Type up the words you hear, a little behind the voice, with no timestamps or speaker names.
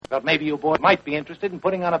Thought maybe you boys might be interested in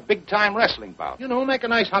putting on a big-time wrestling bout. You know, make a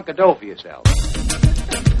nice hunk of dough for yourself. It's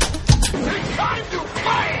time to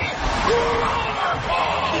play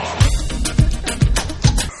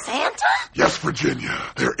Santa? Yes, Virginia,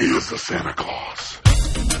 there is a Santa Claus.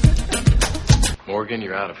 Morgan,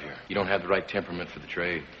 you're out of here. You don't have the right temperament for the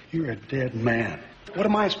trade. You're a dead man. What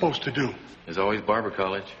am I supposed to do? There's always barber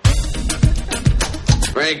college.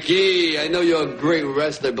 Frankie, I know you're a great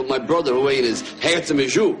wrestler, but my brother, who ain't as handsome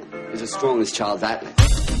as you, is as strong as Charles Atlas.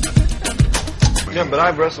 Yeah, but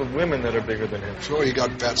I've wrestled women that are bigger than him. Sure, you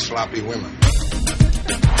got fat, sloppy women.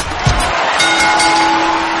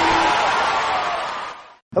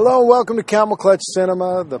 Hello and welcome to Camel Clutch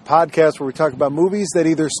Cinema, the podcast where we talk about movies that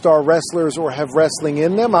either star wrestlers or have wrestling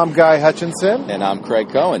in them. I'm Guy Hutchinson. And I'm Craig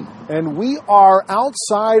Cohen. And we are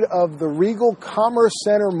outside of the Regal Commerce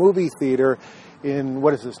Center movie theater in,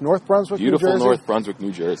 what is this, North Brunswick, Beautiful New Jersey? North Brunswick,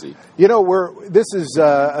 New Jersey. You know, this is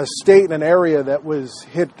a state and an area that was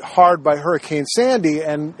hit hard by Hurricane Sandy,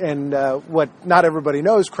 and what not everybody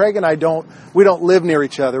knows, Craig and I we don't live near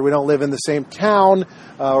each other. We don't live in the same town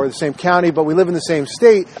or the same county, but we live in the same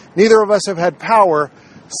state. Neither of us have had power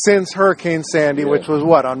since Hurricane Sandy, which was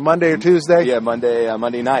what, on Monday or Tuesday? Yeah,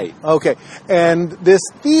 Monday night. Okay. And this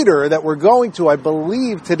theater that we're going to, I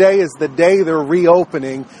believe today is the day they're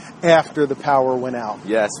reopening after the power went out.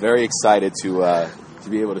 Yes, very excited to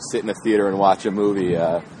be able to sit in a theater and watch a movie.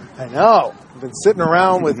 I know. I've been sitting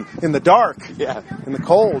around in the dark, in the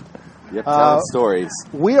cold. Yep, telling stories.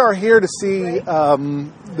 We are here to see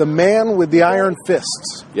The Man with the Iron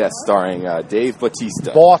Fists. Yes, starring Dave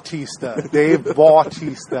Bautista. Dave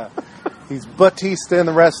Bautista. He's Bautista in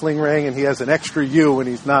the wrestling ring, and he has an extra U when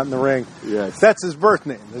he's not in the ring. Yes. That's his birth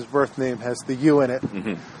name. His birth name has the U in it.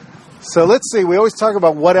 Mm-hmm. So let's see. We always talk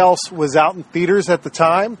about what else was out in theaters at the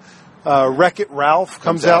time. Wreck-It Ralph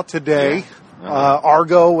comes out today. Yeah.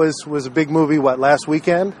 Argo was a big movie, last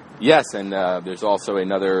weekend? Yes, and there's also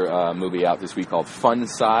another movie out this week called Fun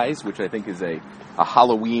Size, which I think is a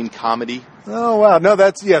Halloween comedy. Oh, wow. No,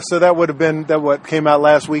 so that would have been what came out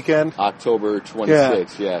last weekend? October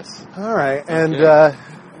 26th, yes. All right. Okay.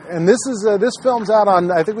 And this film's out on,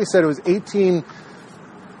 I think we said it was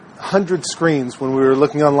 1,800 screens when we were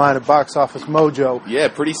looking online at Box Office Mojo. Yeah,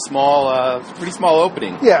 pretty small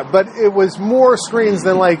opening. Yeah, but it was more screens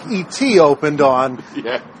than like E.T. opened on.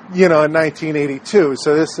 Yeah. In 1982.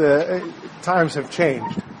 So this times have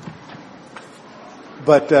changed.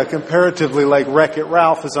 But comparatively, like Wreck-It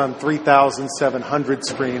Ralph is on 3,700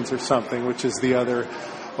 screens or something, which is the other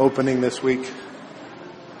opening this week.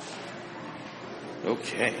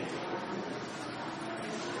 Okay.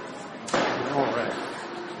 All right.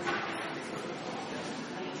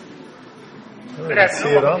 Good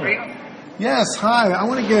afternoon. Yes, hi. I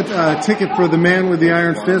want to get a ticket for The Man with the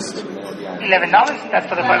Iron Fist. $11. That's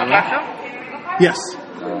for the 5 o'clock show? Yes.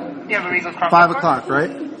 You have a Regal Strong 5 Club o'clock, card?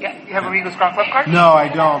 right? Yeah. You have a Regal Strong Club card? No, I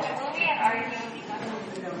don't.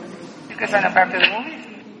 You can sign up after the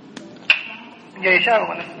movie. Enjoy your show.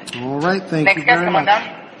 All right, thank Next you guest, very come on much.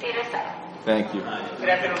 down. Thank you. Good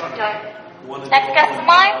afternoon. Next guest of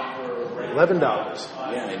mine? $11.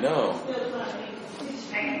 Yeah, I know.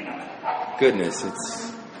 Goodness,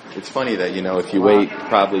 it's funny that, if you wait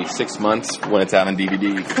probably 6 months when it's out on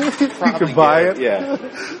DVD, you can buy it. Yeah.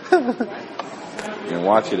 You can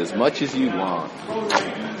watch it as much as you want.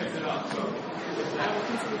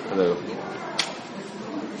 Hello.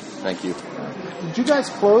 Thank you. Did you guys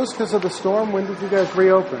close because of the storm? When did you guys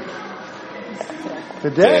reopen?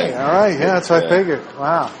 Today. Yeah. All right. Yeah, that's what I figured.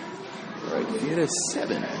 Wow. All right. Theater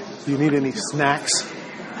 7. Do you need any snacks?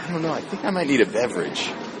 I don't know. I think I might need a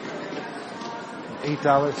beverage.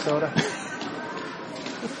 $8 soda.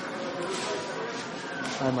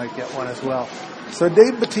 I might get one as well. So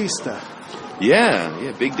Dave Bautista. Yeah,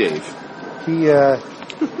 Big Dave.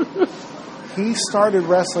 He started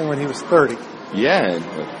wrestling when he was 30. Yeah,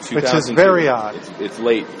 which is very odd. It's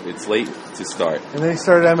late. It's late to start. And then he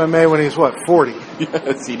started MMA when he was 40?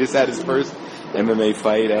 Yes, he just had his first MMA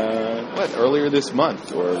fight. Earlier this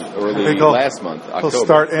month or early last month? October. He'll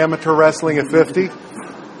start amateur wrestling at 50.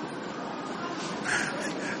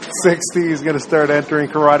 60, he's going to start entering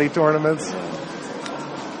karate tournaments.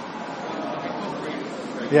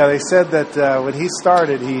 Yeah, they said that when he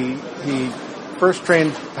started, he first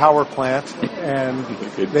trained Power Plant, and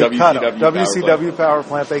they cut him. WCW Power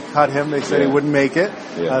Plant, they cut him. They said he wouldn't make it.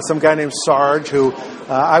 Yeah. Some guy named Sarge, who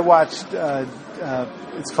I watched,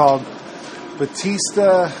 it's called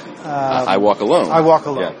Batista. I Walk Alone. I Walk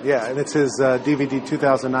Alone, yeah. And it's his DVD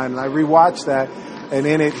 2009. And I rewatched that, and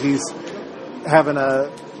in it he's having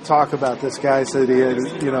a talk about this guy. Said he had,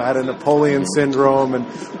 had a Napoleon syndrome and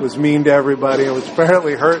was mean to everybody, and which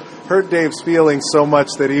apparently hurt Dave's feelings so much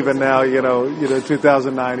that even now,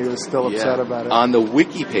 2009, he was still upset about it. On the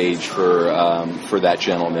wiki page for that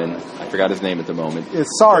gentleman, I forgot his name at the moment.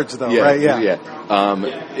 It's Sarge, though, right? Yeah.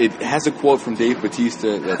 It has a quote from Dave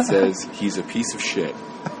Bautista that says, "He's a piece of shit."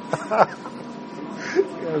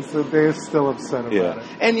 So Dave's still upset about it.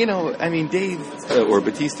 And, Dave, or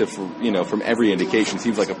Bautista, from every indication,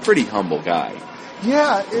 seems like a pretty humble guy.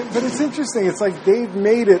 Yeah, but it's interesting. It's like Dave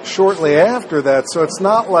made it shortly after that, so it's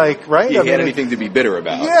not like, right? He had anything to be bitter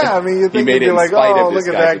about. Yeah, you think he'd be like, oh, look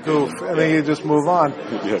at that goof, and then you just move on.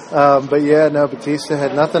 Yes. Bautista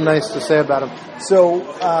had nothing nice to say about him. So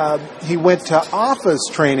he went to Afa's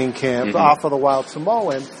training camp, Afa the Wild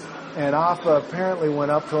Samoan, and Afa apparently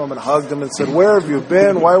went up to him and hugged him and said, "Where have you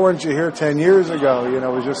been? Why weren't you here 10 years ago?"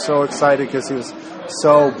 Was just so excited because he was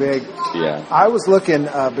so big. Yeah. I was looking,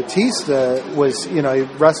 Bautista was, he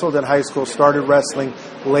wrestled in high school, started wrestling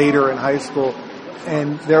later in high school,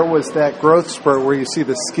 and there was that growth spurt where you see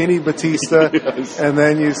the skinny Bautista, and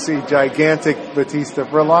then you see gigantic Bautista.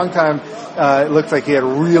 For a long time, it looked like he had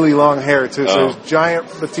really long hair, too, so it was giant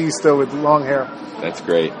Bautista with long hair. That's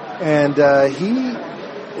great. And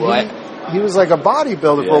he was like a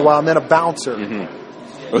bodybuilder for a while, and then a bouncer.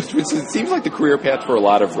 It seems like the career path for a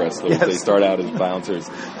lot of wrestlers. Yes. They start out as bouncers.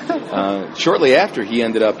 Shortly after, he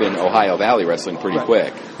ended up in Ohio Valley wrestling pretty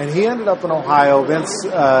quick. And he ended up in Ohio. Vince,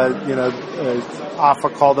 Afa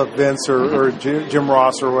called up Vince or Jim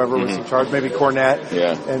Ross or whoever was in charge, maybe Cornette,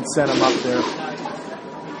 and sent him up there.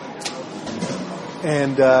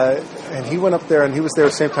 And he went up there, and he was there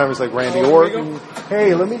at the same time as like Randy Orton.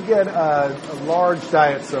 Hey, let me get a large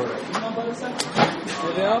diet soda.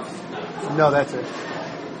 No, that's it.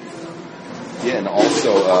 Yeah, and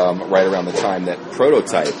also right around the time that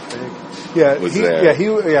Prototype was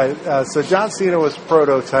there. So John Cena was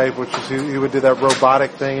Prototype, which is he would do that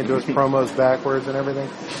robotic thing and do his promos backwards and everything.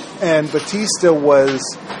 And Batista was,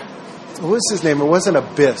 what was his name? It wasn't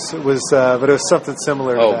Abyss. It was, but it was something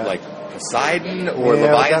similar to that. Like Poseidon or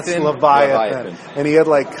Leviathan? That's Leviathan. And he had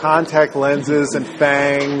like contact lenses and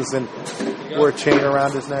fangs and wore a chain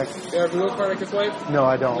around his neck. You have a real card I can swipe? No,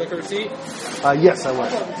 I don't. Like a receipt? Yes, I will.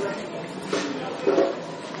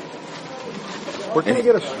 Where can I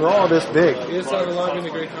get a straw this big? You just have a log in the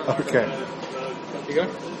Great House. Okay. Here you go.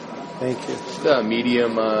 Thank you. The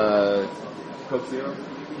medium Coke Zero.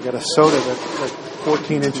 You got a soda that's like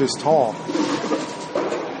 14 inches tall.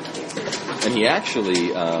 And he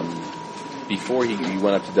actually, before he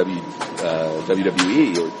went up to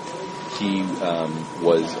WWE, he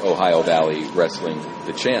was Ohio Valley Wrestling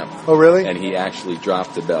the champ. Oh, really? And he actually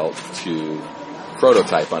dropped the belt to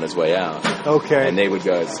Prototype on his way out. Okay. And they would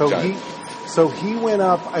go. So he went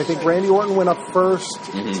up, I think Randy Orton went up first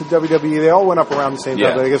to WWE. They all went up around the same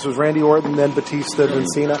time. But I guess it was Randy Orton, then Batista, then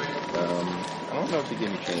Cena. I don't know if they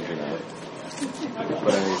gave me change or not.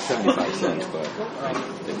 But I mean, it's 75 cents, but I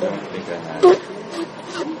don't think that matters.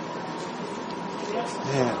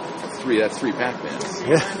 Yeah. That's three Pac-Mans.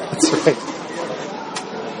 Yeah, that's right.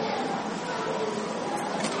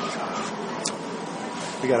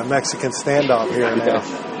 We got a Mexican standoff here now.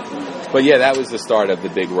 But yeah, that was the start of the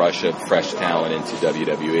big rush of fresh talent into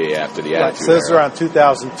WWE after the Attitude So this is Era. around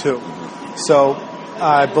 2002. So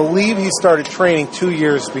I believe he started training 2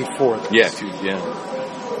 years before this. Yeah.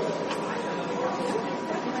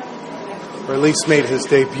 Or at least made his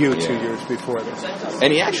debut 2 years before this.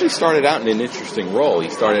 And he actually started out in an interesting role. He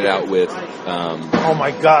started out with oh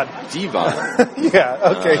my God, Devon.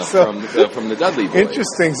 Yeah, okay, so from the Dudley Boys.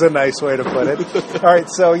 Interesting's a nice way to put it. All right,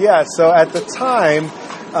 so at the time,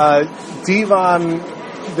 Devon,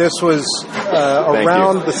 this was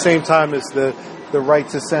around the same time as the right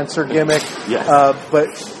to censor gimmick. Yes. But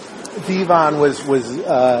Devon was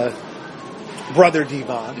Brother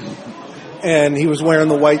Devon. And he was wearing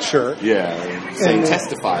the white shirt. Yeah, saying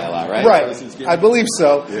testify a lot, right? Right, I believe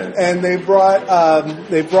so. Yeah. And they brought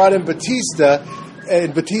in Batista,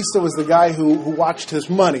 and Batista was the guy who watched his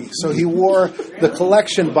money. So he wore the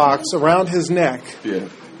collection box around his neck,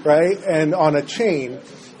 right, and on a chain.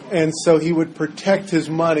 And so he would protect his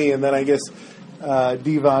money, and then I guess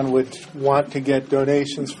Devon would want to get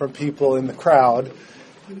donations from people in the crowd.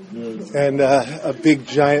 And a big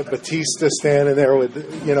giant Batista standing there with,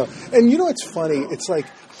 and it's funny. It's like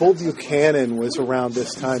Bull Buchanan was around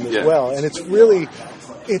this time as well, and it's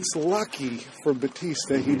lucky for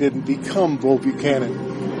Batista he didn't become Bull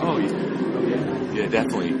Buchanan. Oh yeah,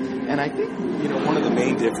 definitely. And I think, one of the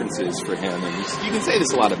main differences for him, and you can say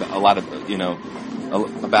this about a lot of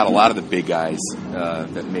the big guys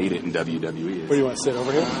that made it in WWE. Where do you want to sit,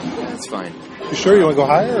 over here? Yeah, that's fine. You sure you want to go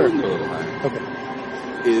higher? Or? Go a little higher. Okay.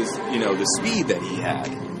 Is, the speed that he had.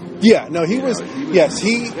 Yeah, no, he was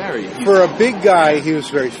for a big guy, he was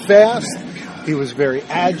very fast, he was very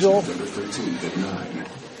agile.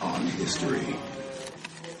 On history.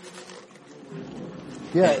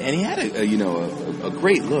 Yeah, and he had a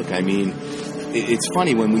great look. I mean, it's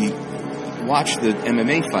funny when we watched the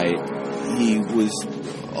MMA fight, he was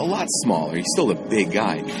a lot smaller. He's still a big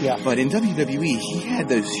guy. Yeah. But in WWE, he had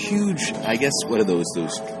those huge, I guess, what are those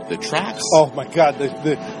the traps? Oh my God,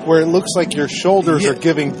 where it looks like your shoulders are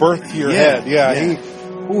giving birth to your head. Yeah.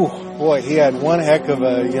 He had one heck of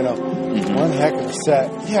a, one heck of a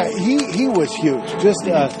set. Yeah, he was huge. Just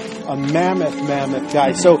a mammoth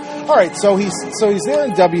guy. So, all right, so he's there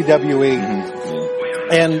in WWE,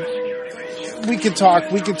 and we could talk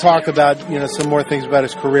about, some more things about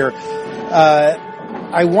his career.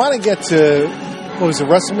 I want to get to, what was it,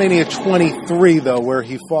 WrestleMania 23, though, where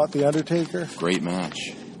he fought The Undertaker. Great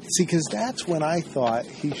match. See, because that's when I thought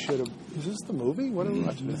he should have... Is this the movie? What are we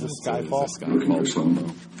watching? Is this Skyfall?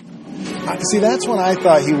 See, that's when I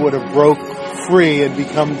thought he would have broke free and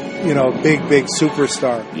become, a big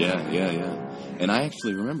superstar. Yeah. And I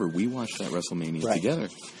actually remember we watched that WrestleMania together.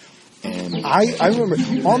 And I remember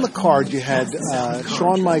on the card you had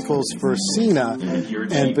Shawn Michaels versus Cena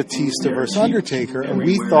and Batista versus Undertaker, and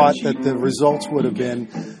we thought that the results would have been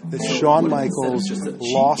that Shawn Michaels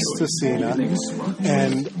lost to Cena,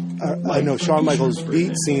 and Shawn Michaels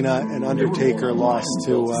beat Cena, and Undertaker lost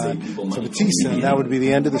to Batista, and that would be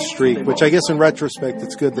the end of the streak. Which I guess in retrospect,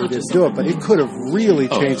 it's good they didn't do it, but it could have really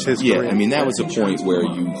changed his career. Yeah, I mean that was a point where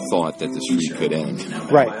you thought that the streak could end.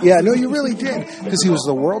 Right? Yeah, no, you really did, because he was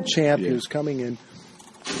the world champ. He was coming in.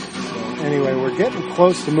 Anyway, we're getting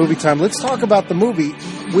close to movie time. Let's talk about the movie.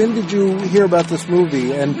 When did you hear about this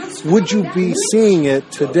movie? And would you be seeing it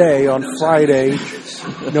today on Friday,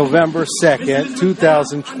 November 2nd,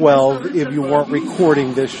 2012, if you weren't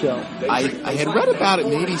recording this show? I had read about it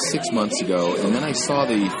maybe 6 months ago, and then I saw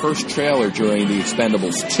the first trailer during The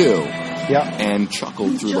Expendables 2. Yeah. And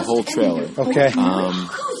chuckled through the whole trailer. Okay.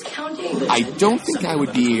 I don't think I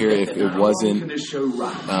would be here if it wasn't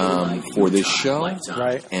for this show,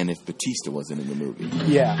 right? And if Batista wasn't in the movie.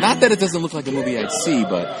 Yeah. Not that it doesn't look like a movie I'd see,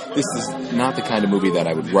 but this is not the kind of movie that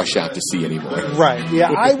I would rush out to see anymore. Right.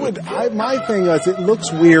 Yeah. My thing is, it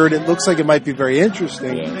looks weird. It looks like it might be very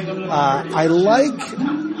interesting. Yeah. I like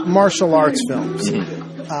martial arts films. Mm-hmm.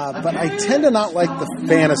 But I tend to not like the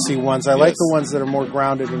fantasy ones. I like the ones that are more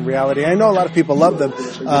grounded in reality. I know a lot of people love them.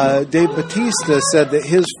 Dave Bautista said that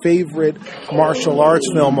his favorite martial arts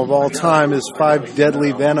film of all time is Five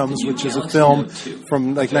Deadly Venoms, which is a film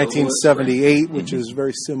from like 1978, which is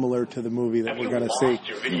very similar to the movie that we're going to see.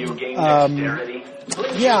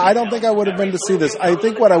 Yeah, I don't think I would have been to see this. I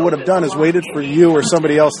think what I would have done is waited for you or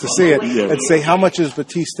somebody else to see it and say, how much is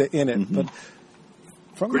Batista in it? But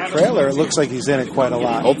from the trailer, it looks like he's in it quite a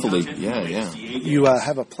lot. Hopefully, yeah. You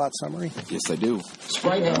have a plot summary? Yes, I do.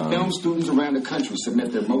 Film students around the country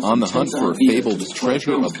submit their most on the hunt for a fabled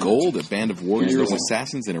treasure of gold, a band of warriors,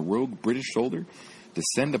 assassins, and a rogue British soldier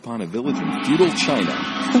descend upon a village in feudal China,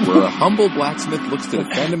 where a humble blacksmith looks to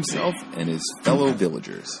defend himself and his fellow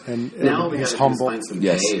villagers. And he's humble.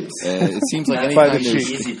 Yes. It seems like anytime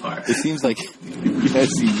it seems like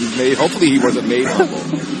he's made. Hopefully, he wasn't made humble.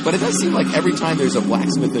 But it does seem like every time there's a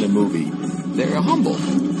blacksmith in a movie, they're humble.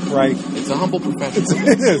 Right. It's a humble profession.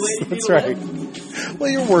 It is. That's right. Well,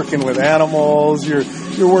 you're working with animals. You're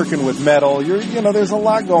working with metal. There's a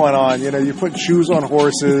lot going on. You put shoes on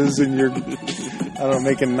horses, and you're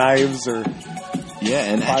making knives or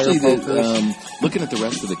and actually, looking at the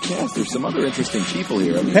rest of the cast, there's some other interesting people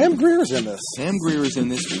here. I mean, Pam Grier's in this. Pam Grier is in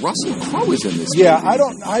this. Russell Crowe is in this. Yeah,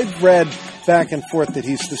 movie. I've read back and forth that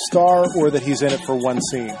he's the star or that he's in it for one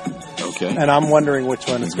scene. Okay. And I'm wondering which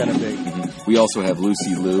one it's going to be. Mm-hmm. We also have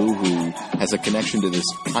Lucy Liu, who has a connection to this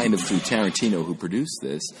kind of through Tarantino, who produced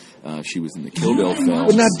this. She was in the Kill Bill film.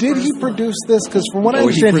 Well, now, did he produce this? Because from what I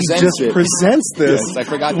understand, he just presents this. Yes, I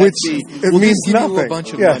forgot which it means nothing. You a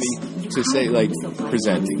bunch of money to say,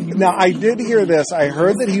 presenting. Now, I did hear this. I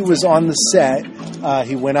heard that he was on the set.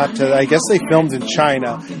 He went out to, I guess they filmed in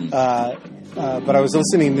China. But I was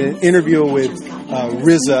listening to an interview with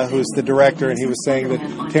RZA, who's the director, and he was saying that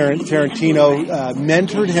Tarantino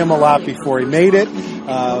mentored him a lot before he made it.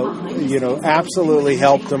 absolutely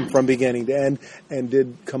helped him from beginning to end and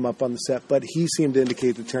did come up on the set. But he seemed to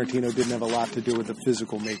indicate that Tarantino didn't have a lot to do with the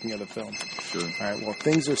physical making of the film. Sure. All right, well,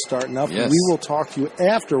 things are starting up. Yes. We will talk to you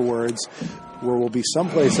afterwards where we'll be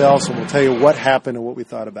someplace else and we'll tell you what happened and what we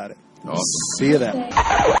thought about it. Awesome. See you then.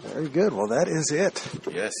 Very good. Well, that is it.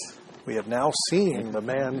 Yes. We have now seen the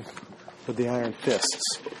man with the iron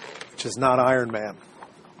fists, which is not Iron Man.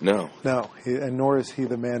 No. No, and nor is he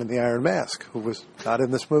the man in the iron mask, who was not in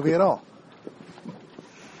this movie at all.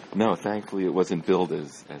 No, thankfully it wasn't billed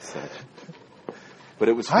as such. But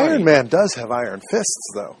it was funny. Iron Man does have iron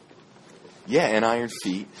fists, though. Yeah, and iron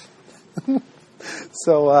feet.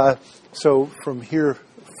 So from here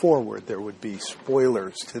forward, there would be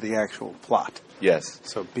spoilers to the actual plot. Yes.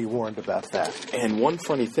 So be warned about that. And one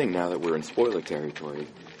funny thing, now that we're in spoiler territory,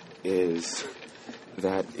 is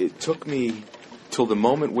that it took me till the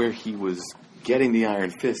moment where he was getting the iron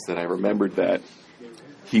fist that I remembered that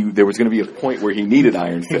there was going to be a point where he needed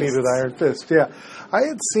iron fist. He needed iron fist, yeah. I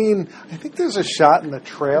think there's a shot in the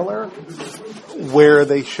trailer where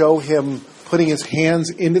they show him putting his hands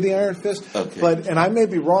into the iron fist. Okay. And I may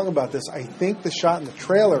be wrong about this, I think the shot in the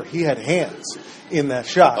trailer, he had hands in that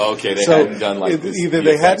shot. Okay, they hadn't done this. Either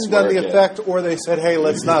they hadn't done the effect or they said, hey,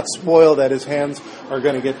 let's not spoil that his hands are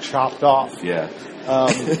going to get chopped off. Yeah.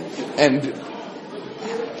 And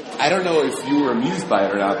I don't know if you were amused by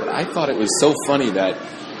it or not, but I thought it was so funny that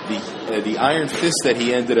the iron fist that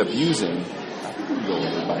he ended up using.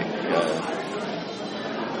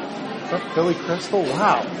 Billy Crystal?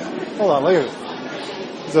 Wow. Hold on, look at it.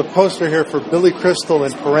 There's a poster here for Billy Crystal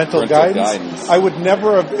and Parental Guidance. I would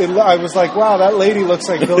never have... I was like, wow, that lady looks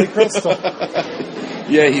like Billy Crystal.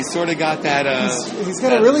 Yeah, he's sort of got that... he's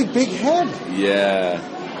got a really big head. Yeah.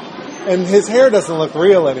 And his hair doesn't look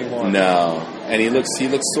real anymore. No. And he looks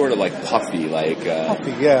sort of like puffy, like...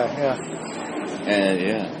 puffy, yeah. And,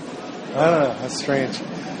 yeah. I don't know. That's strange.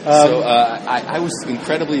 I was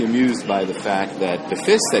incredibly amused by the fact that the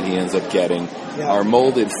fists that he ends up getting are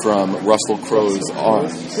molded from Russell Crowe's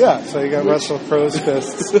arms. Yeah, so you got Russell Crowe's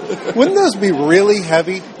fists. Wouldn't those be really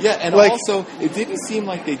heavy? Yeah, and also, it didn't seem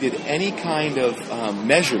like they did any kind of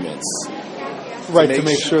measurements. Right, to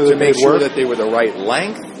make sure that they were the right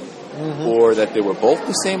length, or that they were both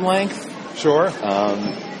the same length. Sure.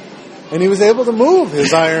 And he was able to move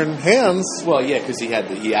his iron hands. Well, yeah, because he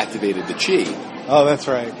activated the chi. Oh, that's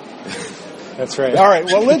right. That's right. All right.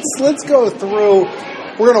 Well, let's go through.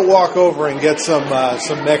 We're going to walk over and get some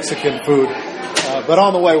Mexican food, but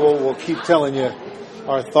on the way we'll keep telling you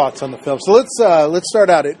our thoughts on the film. So let's start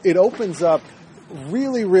out. It opens up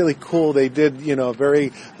really, really cool. They did a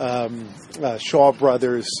very Shaw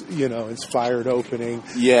Brothers inspired opening.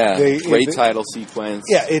 Yeah, great title sequence.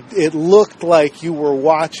 Yeah, it looked like you were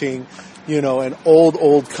watching an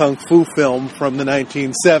old kung fu film from the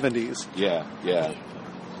 1970s. Yeah.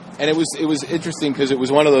 And it was interesting because it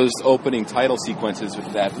was one of those opening title sequences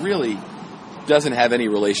that really doesn't have any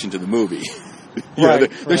relation to the movie.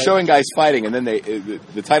 They're showing guys fighting, and then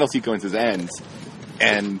the title sequences ends,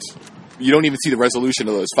 and you don't even see the resolution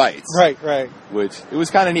of those fights. Right. Which it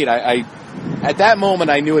was kind of neat. I at that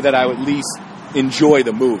moment I knew that I would at least enjoy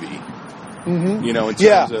the movie. Mm-hmm. In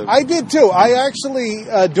terms of... I did too. I actually,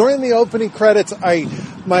 during the opening credits,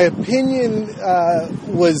 my opinion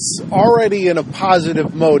was already in a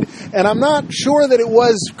positive mode. And I'm not sure that it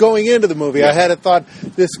was going into the movie. Yeah. I had a thought,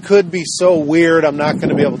 this could be so weird, I'm not going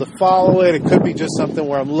to be able to follow it. It could be just something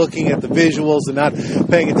where I'm looking at the visuals and not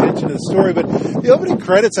paying attention to the story. But the opening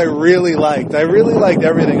credits I really liked. I really liked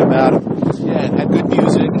everything about it. Yeah, it had good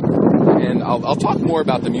music. And I'll talk more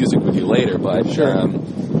about the music with you later, but... Sure.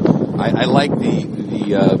 I like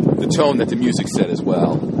the tone that the music set as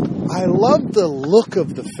well. I love the look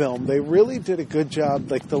of the film. They really did a good job.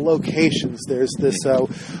 Like the locations. There's this, what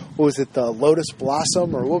was it, the Lotus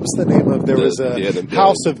Blossom? Or what was the name of it? There was a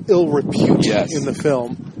House of Ill Repute in the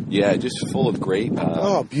film. Yeah, just full of great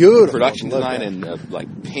beautiful production design and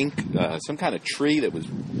like pink, some kind of tree that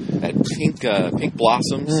had pink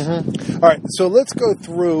blossoms. Mm-hmm. All right, so let's go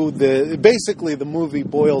through basically the movie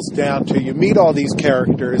boils down to you meet all these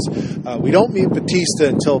characters. We don't meet Batista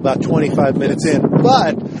until about 25 minutes in,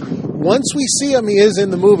 but once we see him, he is in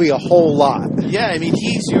the movie a whole lot. Yeah, I mean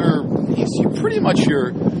he's pretty much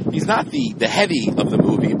he's not the heavy of the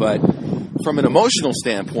movie, but from an emotional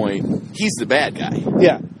standpoint, he's the bad guy.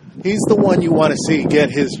 Yeah. He's the one you want to see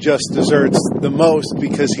get his just desserts the most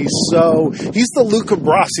because he's the Luca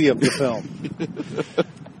Brasi of the film.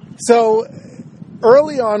 So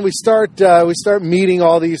early on, we start meeting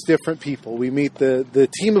all these different people. We meet the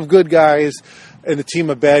team of good guys and the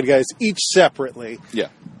team of bad guys, each separately. Yeah.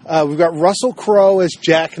 We've got Russell Crowe as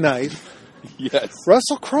Jackknife. Yes.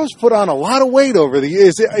 Russell Crowe's put on a lot of weight over the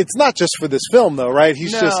years. It's not just for this film, though, right?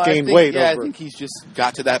 He's just gained weight. Yeah, I think he's just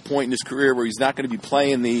got to that point in his career where he's not going to be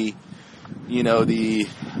playing the young,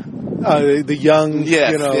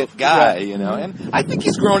 fit guy, and I think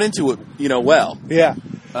he's grown into it, well. Yeah.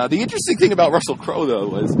 The interesting thing about Russell Crowe, though,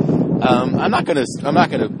 was I'm not gonna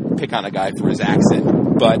pick on a guy for his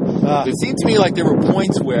accent, but it seemed to me like there were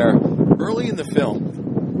points where early in the film,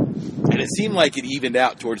 and it seemed like it evened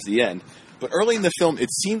out towards the end, but early in the film,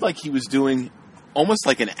 it seemed like he was doing almost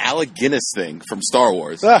like an Alec Guinness thing from Star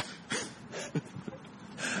Wars. I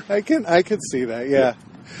could see that, yeah.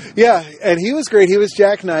 Yeah, and he was great. He was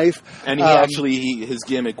Jackknife. And his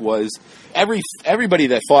gimmick was everybody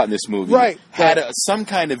that fought in this movie had some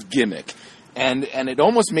kind of gimmick. And it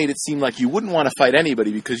almost made it seem like you wouldn't want to fight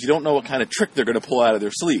anybody because you don't know what kind of trick they're going to pull out of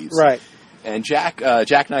their sleeves. Right. And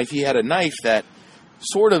Jackknife, he had a knife that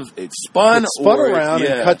sort of spun around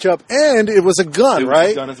and cut you up, and it was a gun, right? It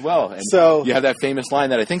was a gun as well. And so you have that famous line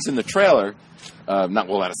that I think's in the trailer.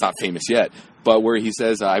 It's not famous yet, but where he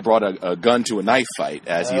says, "I brought a gun to a knife fight,"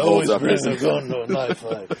 as he holds up his gun to a knife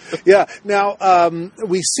fight. Yeah. Now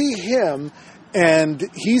we see him. And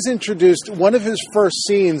he's introduced, one of his first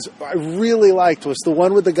scenes I really liked was the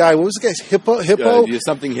one with the guy, what was the guy's, Hippo?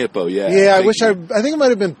 Something Hippo, yeah. Yeah, I think it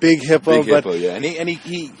might have been Big Hippo. Hippo, yeah. And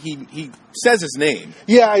he says his name.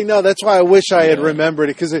 Yeah, I know. That's why I wish I had remembered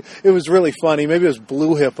it, because it was really funny. Maybe it was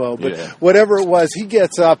Blue Hippo, but whatever it was, he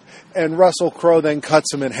gets up and Russell Crowe then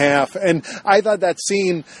cuts him in half. And I thought that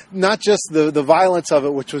scene, not just the violence of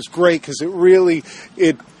it, which was great, because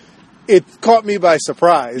it caught me by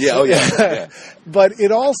surprise. Yeah, yeah. But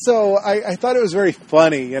it also, I thought it was very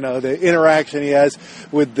funny, the interaction he has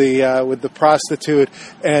with the prostitute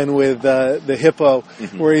and with the hippo,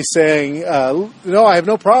 where he's saying, "No, I have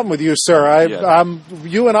no problem with you, sir.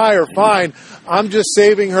 You and I are fine. I'm just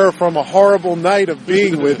saving her from a horrible night of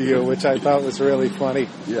being with you," which I thought was really funny.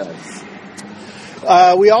 Yes.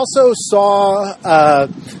 We also saw.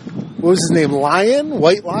 What was his name? Lion?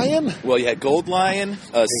 White Lion? Well, you had Gold Lion,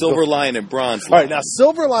 Silver Lion, and Bronze Lion. All right, now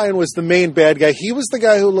Silver Lion was the main bad guy. He was the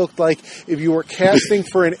guy who looked like if you were casting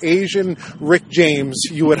for an Asian Rick James,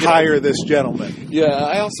 you would hire this gentleman. Yeah,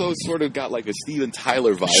 I also sort of got like a Steven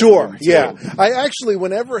Tyler vibe. Sure, yeah. I actually,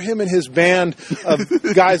 whenever him and his band of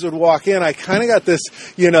guys would walk in, I kind of got this,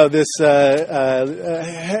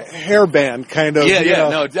 hair band kind of. Yeah,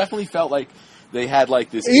 no, it definitely felt like they had like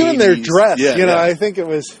this. Even 80s, their dress, I think it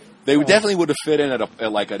was. They definitely would have fit in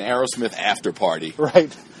at like an Aerosmith after party.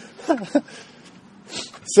 Right.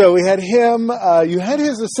 So we had him. You had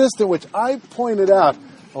his assistant, which I pointed out,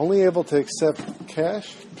 only able to accept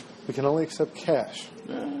cash. We can only accept cash.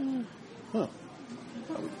 Huh.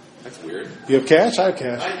 That's weird. You have cash? I have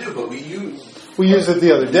cash. I do, but we used it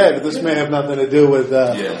the other day, but this may have nothing to do with...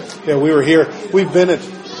 Yeah, we were here. We've been at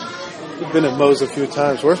Moe's a few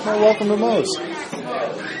times. Where's my welcome to Moe's?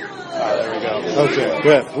 There we go. Okay,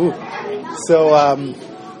 good. Ooh. So,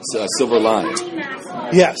 Silver Lion.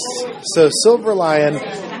 Yes. So, Silver Lion,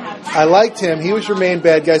 I liked him. He was your main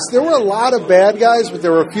bad guy. So there were a lot of bad guys, but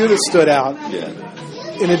there were a few that stood out. Yeah.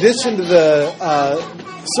 In addition to the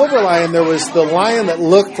Silver Lion, there was the lion that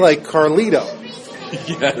looked like Carlito.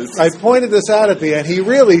 Yes. I pointed this out at the end. He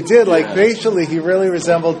really did. Like, facially, he really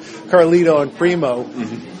resembled Carlito and Primo.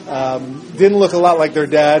 Mm-hmm. Didn't look a lot like their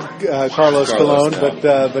dad, Carlos Colon, but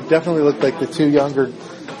definitely looked like the two younger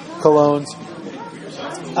Colones.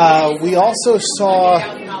 We also saw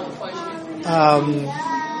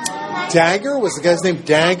Dagger. Was the guy's name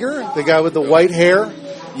Dagger? The guy with the white hair?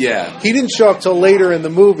 Yeah. He didn't show up till later in the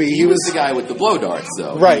movie. He was the guy with the blow darts,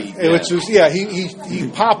 though. Right. He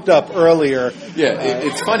popped up earlier. Yeah,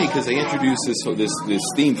 it's funny because they introduced this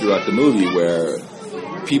theme throughout the movie where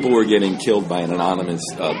people were getting killed by an anonymous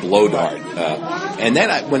blow dart. And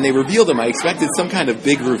then when they revealed him, I expected some kind of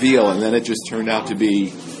big reveal, and then it just turned out to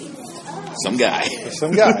be some guy.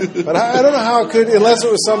 But I don't know how it could, unless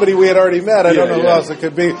it was somebody we had already met. I don't know who else it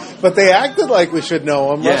could be. But they acted like we should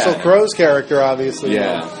know him. Yeah. Russell Crowe's character, obviously.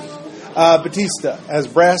 Yeah. Batista as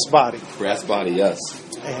Brass Body. Brass Body, yes.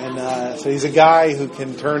 And so he's a guy who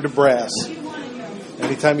can turn to brass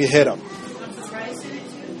anytime you hit him.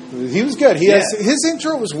 He was good. His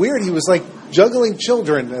intro was weird. He was like juggling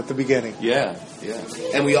children at the beginning. Yeah.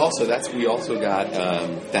 And we also got,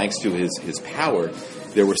 thanks to his power,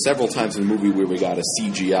 there were several times in the movie where we got a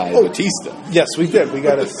CGI Batista. Yes, we did. We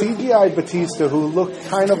got a CGI Batista who looked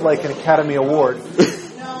kind of like an Academy Award.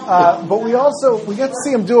 But we got to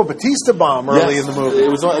see him do a Batista bomb early in the movie.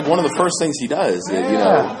 It was like one of the first things he does.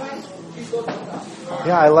 Yeah,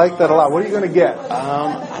 I like that a lot. What are you going to get?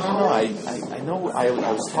 I don't know. I know, I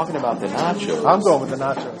was talking about the nachos. I'm going with the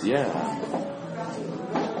nachos. Yeah.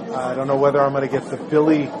 I don't know whether I'm going to get the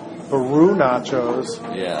Billy Baru nachos.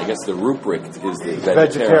 Yeah, I guess the rubric is the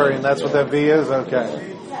Vegetarian. That's what that V is?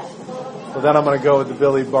 Okay. Well, then I'm going to go with the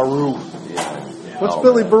Billy Baru. Yeah. What's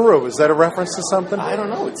Billy Baru? Is that a reference to something? I don't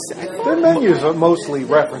know. Their menus are mostly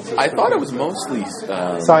references. I thought it was mostly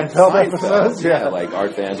Seinfeld episodes. Yeah, like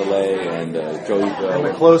Art Vandelay and Joey And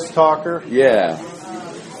the Close Talker. Yeah.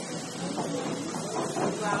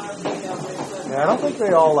 Yeah, I don't think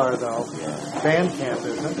they all are, though. Band Camp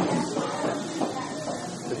isn't.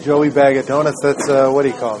 The Joey Bag of Donuts, that's, what do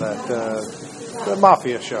you call that? The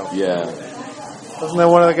Mafia show. Yeah. Wasn't that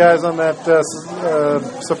one of the guys on that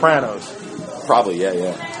Sopranos? Probably, yeah. I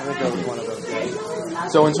think that was one of those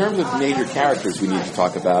guys. So in terms of major characters we need to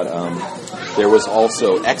talk about, there was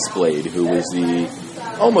also X-Blade, who was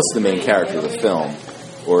almost the main character of the film.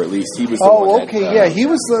 Or at least he was the one that... okay, yeah. He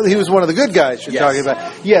was one of the good guys you're talking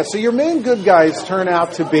about. Yeah, so your main good guys turn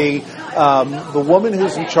out to be the woman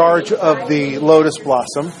who's in charge of the Lotus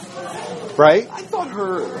Blossom, right? I thought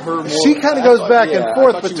her more... She kind of goes back and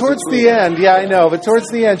forth, but towards the end, I know, but towards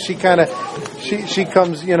the end she kind of... She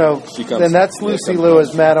comes, and that's Lucy Liu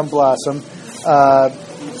as Madame Blossom.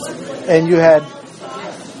 And you had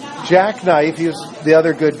Jackknife, he was the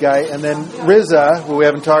other good guy, and then RZA, who we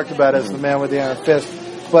haven't talked about as the man with the iron fist.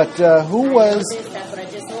 But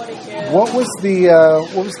what was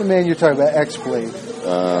the man you're talking about? X-Blade.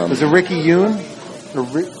 Was it Ricky Yoon or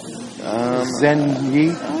Zen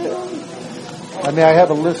Yi? I mean, I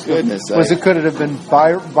have a list. Could it have been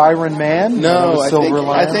Byron Mann? No, I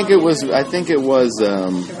think it was the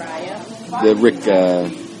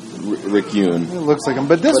Rick Yoon. It looks like him,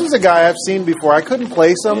 but this was a guy I've seen before. I couldn't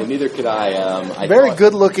place him. Yeah, neither could I. Very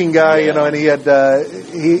good-looking guy, and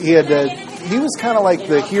he was kind of like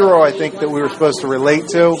the hero, I think, that we were supposed to relate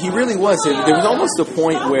to. He really was. There was almost a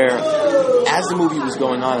point where, as the movie was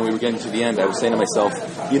going on and we were getting to the end, I was saying to myself,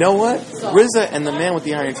 you know what? RZA and the man with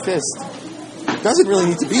the iron fist doesn't really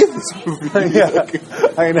need to be in this movie. Yeah,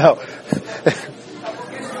 I know.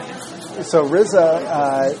 So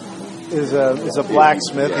RZA is a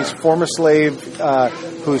blacksmith. He's a former slave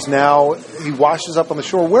who's now he washes up on the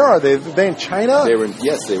shore. Where are they? Are they in China? They were in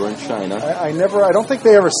China. I don't think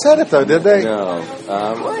they ever said it though, did they? No.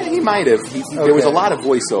 Well, he might have. There was a lot of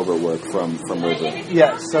voiceover work from RZA.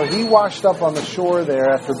 Yes. So he washed up on the shore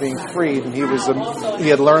there after being freed, and he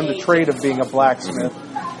had learned the trade of being a blacksmith,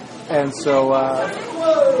 and so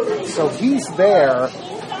he's there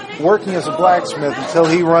working as a blacksmith until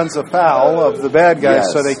he runs afoul of the bad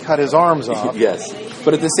guys, so they cut his arms off. Yes.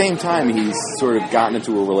 But at the same time, he's sort of gotten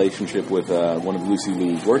into a relationship with one of Lucy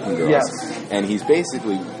Liu's working girls. Yes. And he's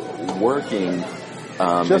basically working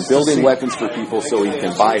and building weapons for people so he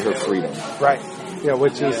can buy her freedom. Right. Yeah,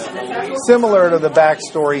 which is similar to the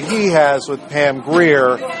backstory he has with Pam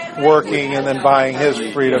Grier working and then buying his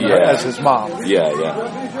freedom as his mom. Yeah.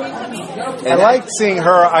 I liked seeing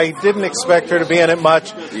her. I didn't expect her to be in it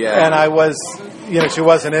much, and I was, she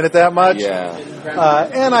wasn't in it that much. Yeah.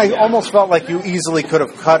 And I almost felt like you easily could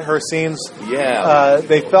have cut her scenes. Yeah.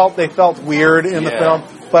 They felt weird in the film,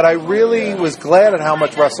 but I really was glad at how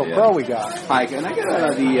much Russell Crowe we got. Hi, can I get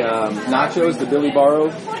the nachos, the Billy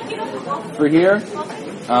Barrow, for here?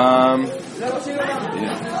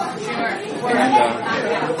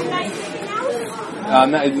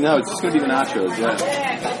 No, it's just going to be the nachos,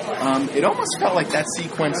 it almost felt like that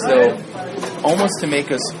sequence, though, almost to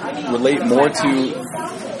make us relate more to...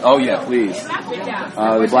 Oh, yeah, please.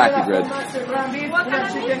 The blackie bread.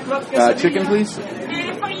 Chicken, please?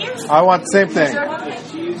 I want the same thing.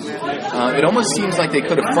 It almost seems like they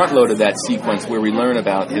could have front-loaded that sequence where we learn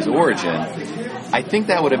about his origin. I think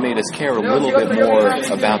that would have made us care a little bit more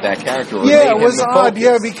about that character. Yeah, it was odd.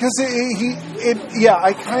 Yeah, because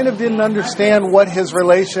I kind of didn't understand what his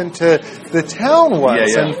relation to the town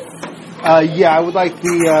was. Yeah. And I would like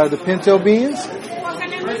the pinto beans.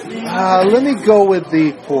 Let me go with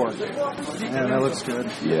the pork. Yeah, that looks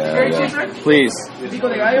good. Yeah. Please. No.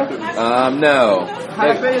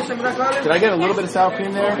 Can I get a little bit of sour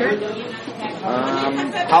cream there?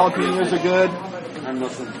 Jalapenos are good.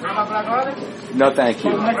 No, thank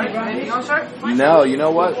you. No, you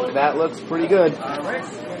know what? That looks pretty good.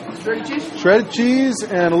 Shredded cheese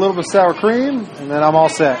and a little bit of sour cream, and then I'm all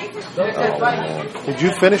set. Did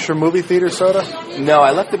you finish your movie theater soda? No,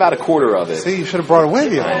 I left about a quarter of it. See, you should have brought it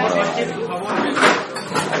with you.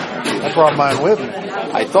 I brought mine with me.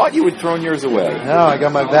 I thought you had thrown yours away. No, I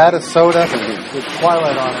got my vat of soda with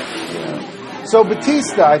Twilight on it. So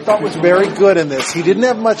Batista, I thought, was very good in this. He didn't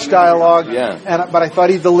have much dialogue, but I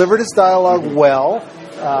thought he delivered his dialogue well.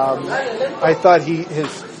 I thought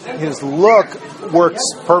his his look works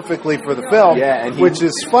perfectly for the film. Yeah, and which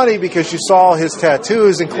is funny because you saw his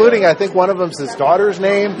tattoos, including I think one of them's his daughter's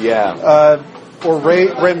name. Yeah. Or Rey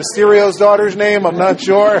Mysterio's daughter's name, I'm not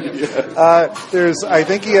sure. I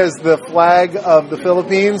think he has the flag of the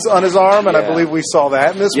Philippines on his arm, and I believe we saw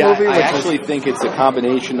that in this movie. I actually think it's a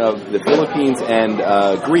combination of the Philippines and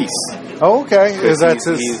Greece. Oh, okay. That's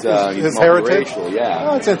his heritage? Yeah.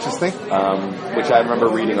 Oh, that's interesting. Which I remember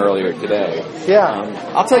reading earlier today. Yeah.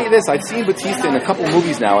 I'll tell you this, I've seen Batista in a couple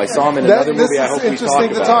movies now. I saw him in another movie I hope we talk about. This is interesting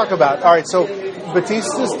to talk about. All right, so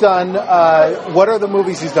Batista's done, what are the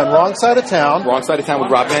movies he's done? Wrong Side of Town. Wrong Side of Town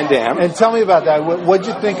with Rob Van Dam. And tell me about that. What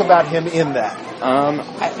did you think about him in that?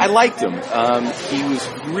 I liked him. He was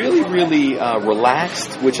really, really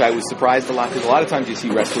relaxed, which I was surprised a lot, because a lot of times you see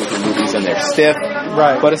wrestlers in movies and they're stiff.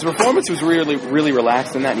 Right. But his performance was really, really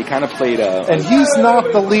relaxed in that, and he kind of played And he's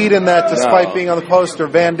not the lead in that, despite being on the poster.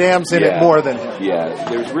 Van Damme's in it more than him. Yeah,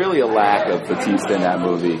 there's really a lack of Batista in that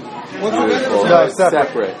movie. No,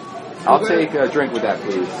 separate. I'll take a drink with that,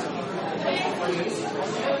 please.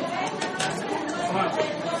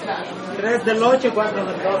 Tres del 8, 4 del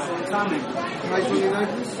 2,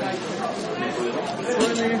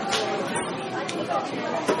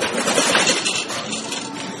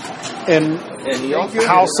 And he also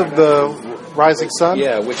House of the Rising Sun?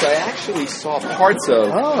 Yeah, which I actually saw parts of.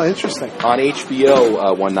 Oh, interesting. On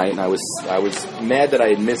HBO one night, and I was mad that I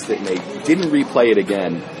had missed it, and they didn't replay it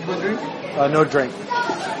again. No drink.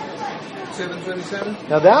 727.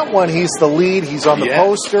 Now that one, he's the lead. He's on the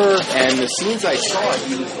poster. And as soon as I saw it,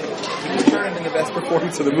 he was turning in the best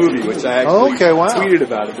performance of the movie, which I actually tweeted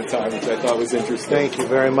about at the time, which I thought was interesting. Thank you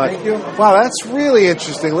very much. Thank you. Wow, that's really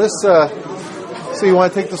interesting. Let's. So you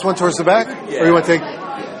want to take this one towards the back, or you want to take?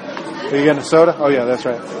 Are you getting a soda? Oh yeah, that's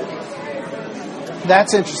right.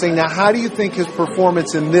 That's interesting. Now, how do you think his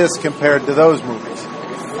performance in this compared to those movies?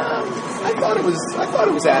 I thought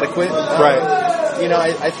it was adequate. Right.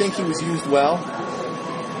 I think he was used well.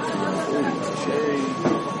 Cherry.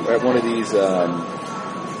 We're at one of these.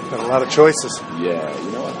 Got a lot of choices. Yeah.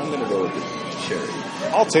 You know what? I'm going to go with the cherry.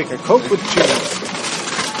 I'll take a Coke with cherry.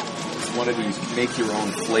 It's one of these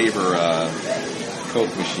make-your-own flavor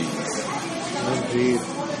Coke machines. Indeed.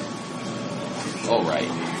 All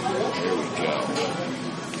right. There we go.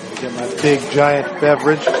 Get my big, giant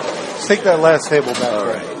beverage. Let's take that last table back. All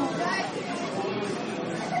right.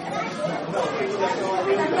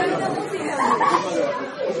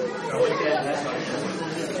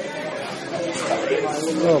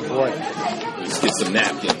 Oh boy! Let's get some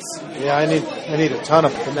napkins. Yeah, I need a ton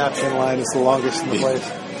of them. The napkin line is the longest in the place.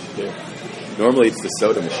 Normally it's the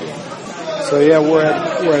soda machine. So yeah, we're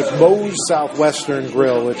at Moe's Southwestern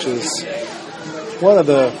Grill, which is one of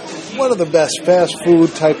the best fast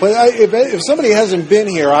food type places. If somebody hasn't been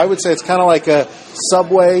here, I would say it's kind of like a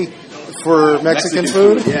Subway for Mexican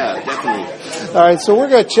food. Yeah, definitely. All right, so we're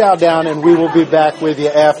going to chow down, and we will be back with you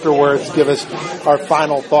afterwards. Give us our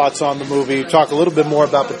final thoughts on the movie. Talk a little bit more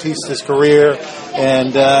about Batista's career,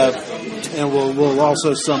 and we'll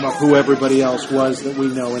also sum up who everybody else was that we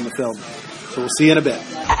know in the film. So we'll see you in a bit.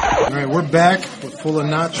 All right, we're back. We're full of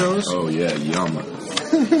nachos. Oh yeah, yum.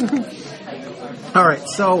 All right,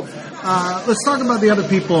 so let's talk about the other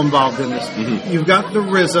people involved in this. Mm-hmm. You've got the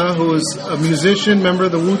RZA, who is a musician, member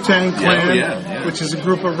of the Wu-Tang Clan, which is a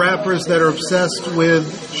group of rappers that are obsessed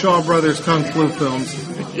with Shaw Brothers Kung Fu films,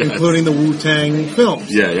 including the Wu-Tang films.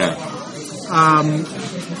 Yeah.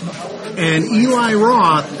 And Eli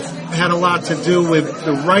Roth had a lot to do with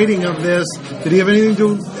the writing of this. Did he have anything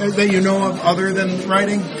to do that you know of other than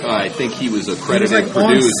writing? I think he was a credited he was like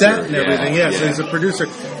producer. On set and everything. Yeah, so he's a producer.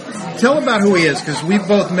 Tell about who he is, because we've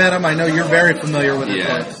both met him. I know you're very familiar with him.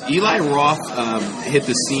 Yeah. Eli Roth hit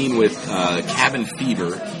the scene with Cabin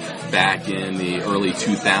Fever back in the early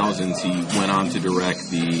 2000s. He went on to direct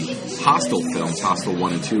the Hostel films, Hostel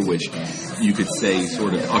 1 and 2, which you could say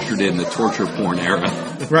sort of ushered in the torture porn era.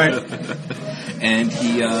 Right. And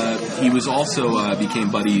he was also became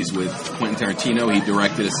buddies with Quentin Tarantino. He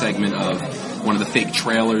directed a segment of one of the fake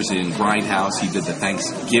trailers in Grindhouse. He did the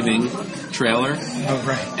Thanksgiving trailer. Oh,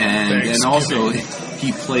 right. And then also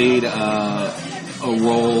he played a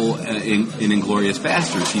role in Inglourious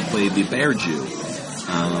Basterds. He played the Bear Jew.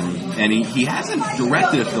 And he hasn't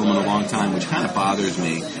directed a film in a long time, which kind of bothers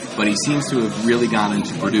me. But he seems to have really gone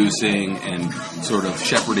into producing and sort of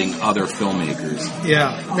shepherding other filmmakers.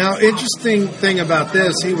 Yeah. Now, interesting thing about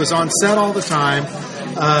this, he was on set all the time.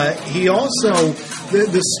 He also,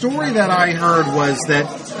 the story that I heard was that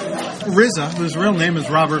RZA, whose real name is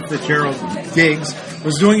Robert Fitzgerald Diggs,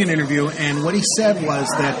 was doing an interview, and what he said was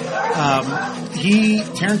that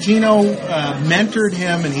Tarantino mentored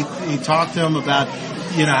him, and he talked to him about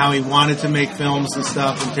how he wanted to make films and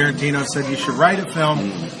stuff. And Tarantino said, you should write a film.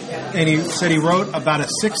 And he said he wrote about a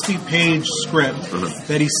 60-page script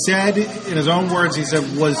that he said, in his own words, he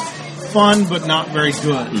said was fun but not very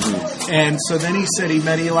good. And so then he said he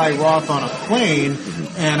met Eli Roth on a plane,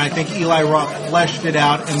 and I think Eli Roth fleshed it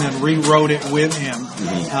out and then rewrote it with him.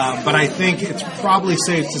 But I think it's probably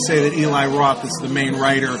safe to say that Eli Roth is the main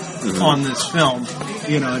writer on this film,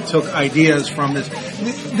 and took ideas from this.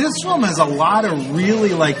 This film has a lot of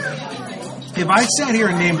really, if I sat here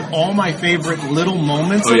and named all my favorite little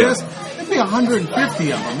moments of this, there'd be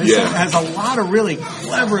 150 of them. It has a lot of really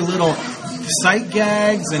clever little sight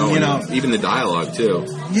gags and, even the dialogue, too.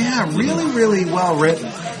 Yeah, really, really well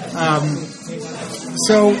written.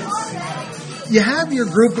 So you have your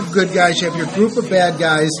group of good guys, you have your group of bad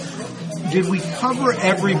guys. Did we cover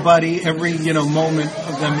everybody, every, moment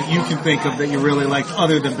of them that you can think of that you really liked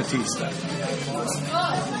other than Batista?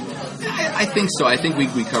 I think so. I think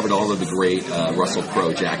we covered all of the great Russell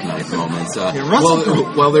Crowe jackknife moments.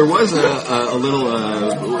 Well, there was a little.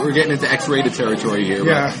 We're getting into X-rated territory here.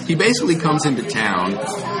 But he basically comes into town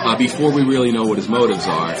before we really know what his motives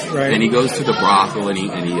are, and he goes to the brothel and he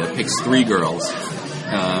picks 3 girls.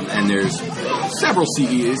 And there's several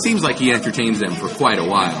scenes. It seems like he entertains them for quite a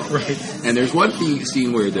while. Right. And there's one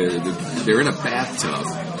scene where they're in a bathtub,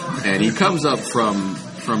 and he comes up from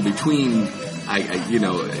between.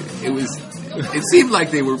 It seemed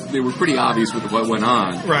like they were pretty obvious with what went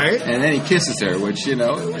on. Right. And then he kisses her, which, it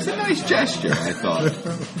was a nice gesture, I thought.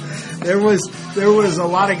 There was a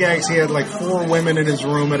lot of gags. He had 4 women in his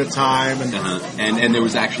room at a time. And there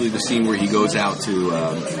was actually the scene where he goes out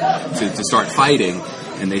to start fighting,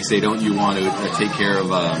 and they say, don't you want to take care of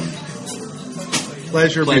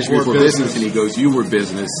pleasure before business? And he goes, you were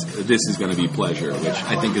business, this is going to be pleasure, which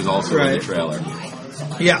I think is also in the trailer.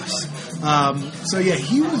 Yes. So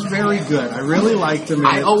he was very good. I really liked him.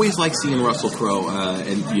 I always like seeing Russell Crowe,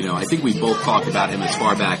 and I think we both talked about him as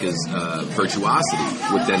far back as Virtuosity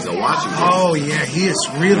with Denzel Washington. Oh yeah, he is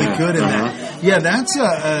really good in that. Yeah, that's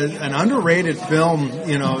an underrated film.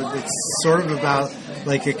 It's sort of about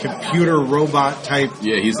a computer robot type.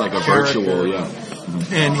 Yeah, he's like a character. virtual.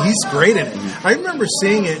 And he's great in it. I remember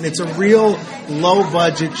seeing it, and it's a real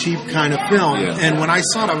low-budget, cheap kind of film. And when I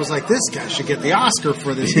saw it, I was like, this guy should get the Oscar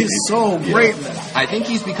for this. He's so great in it. I think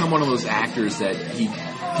he's become one of those actors that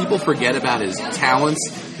people forget about his talents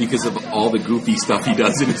because of all the goofy stuff he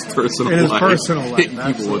does in his personal life. Hitting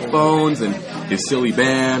people with phones and his silly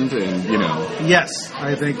band, and Yes,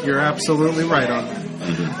 I think you're absolutely right on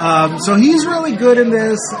that. So he's really good in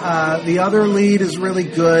this. The other lead is really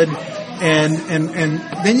good. And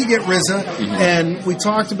then you get RZA, and we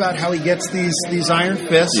talked about how he gets these iron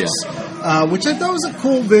fists, which I thought was a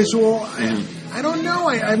cool visual. I don't know.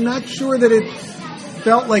 I'm not sure that it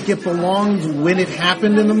felt like it belonged when it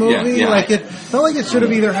happened in the movie. It felt like it should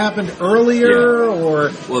have either happened earlier or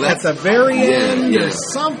at the very end or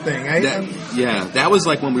something. That was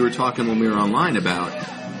like when we were talking when we were online about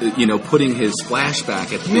putting his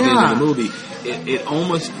flashback at the beginning of the movie. It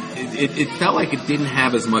almost it felt like it didn't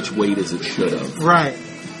have as much weight as it should have. Right.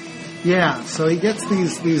 Yeah. So he gets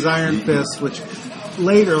these iron fists, which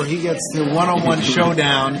later he gets the one-on-one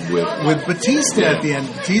showdown with Batista at the end.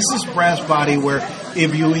 Batista's brass body, where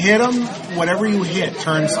if you hit him, whatever you hit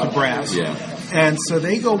turns to brass. Yeah. And so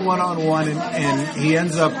they go one-on-one, and he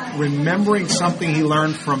ends up remembering something he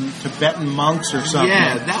learned from Tibetan monks or something.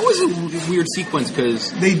 Yeah, that was a weird sequence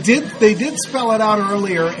because they did spell it out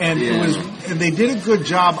earlier, and they did a good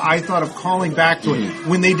job, I thought, of calling back to it.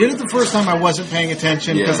 When they did it the first time, I wasn't paying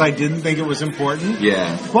attention because I didn't think it was important.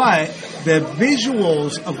 Yeah. But the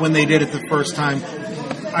visuals of when they did it the first time,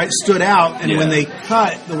 I stood out, and when they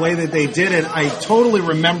cut the way that they did it, I totally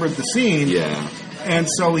remembered the scene. Yeah. And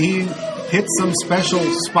so he hit some special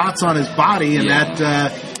spots on his body, and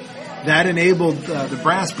that enabled the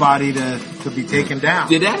brass body to be taken down.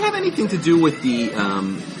 Did that have anything to do with the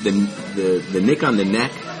nick on the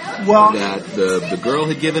neck that the girl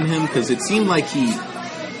had given him? Because it seemed like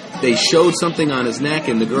they showed something on his neck,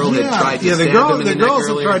 and the girl had tried to stab him in the neck. The girls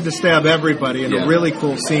have tried to stab everybody in a really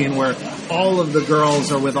cool scene where all of the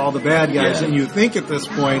girls are with all the bad guys, and you think at this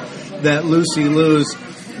point that Lucy Liu's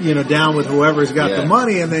down with whoever's got the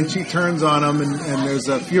money, and then she turns on him, and there's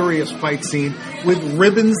a furious fight scene with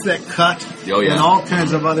ribbons that cut and all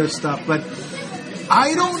kinds of other stuff. But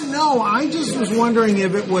I don't know. I just was wondering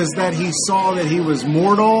if it was that he saw that he was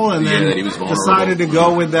mortal and then that he was decided to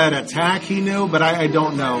go with that attack he knew, but I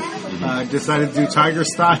don't know. Decided to do Tiger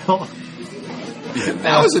Style.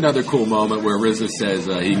 That was another cool moment where RZA says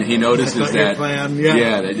he notices that clan,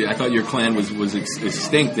 I thought your clan was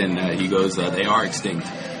extinct, and he goes, they are extinct.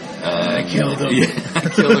 I killed him. Yeah, I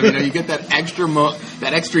killed him. You know, you get that extra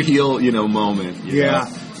heel, moment. Yeah.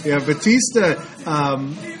 Batista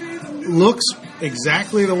looks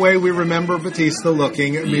exactly the way we remember Batista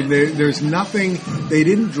looking. I mean, there's nothing. They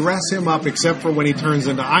didn't dress him up except for when he turns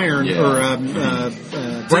into iron or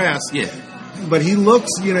brass. Yeah. But he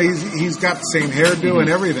looks, he's got the same hairdo and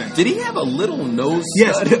everything. Did he have a little nose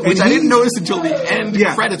Yes, stud? Which I didn't notice until the end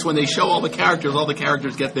credits when they show all the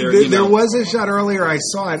characters get their, There was a shot earlier, I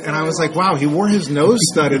saw it, and I was like, wow, he wore his nose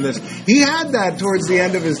stud in this. He had that towards the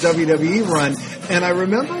end of his WWE run, and I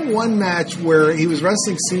remember one match where he was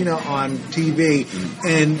wrestling Cena on TV,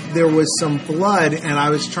 and there was some blood, and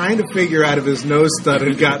I was trying to figure out if his nose stud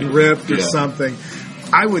had gotten ripped or something.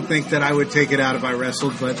 I would think that I would take it out if I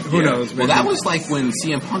wrestled, but who knows? Maybe. Well, that was like when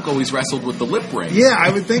CM Punk always wrestled with the lip ring. Yeah, I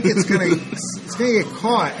would think it's gonna get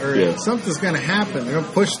caught or something's gonna happen. They're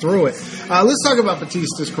gonna push through it. Let's talk about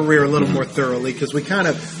Batista's career a little more thoroughly because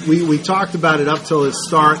we talked about it up till his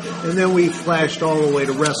start, and then we flashed all the way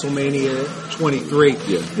to WrestleMania 23.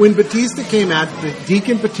 Yeah. When Batista came out,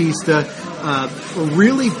 Deacon Batista, a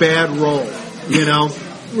really bad role,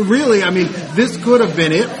 Really, I mean, this could have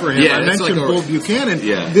been it for him. Yeah, I mentioned like Bull Buchanan.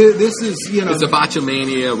 Yeah. This is, It's a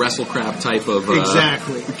botchamania, wrestle crap type of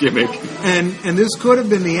gimmick. And this could have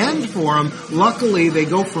been the end for him. Luckily, they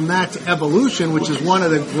go from that to Evolution, which is one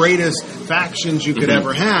of the greatest factions you could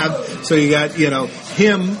ever have. So you got,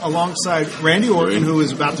 him alongside Randy Orton, who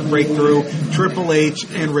is about to break through, Triple H,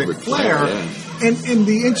 and Ric Flair. Yeah. And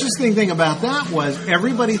the interesting thing about that was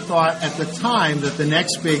everybody thought at the time that the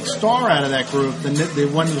next big star out of that group, the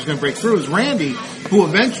one who was going to break through, is Randy, who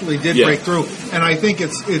eventually did break through. And I think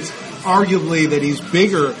it's arguably that he's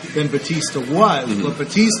bigger than Batista was, but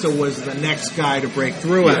Batista was the next guy to break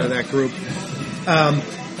through out of that group.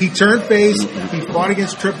 He turned face. He fought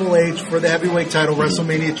against Triple H for the heavyweight title,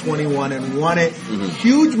 WrestleMania 21, and won it.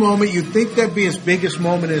 Huge moment. You'd think that'd be his biggest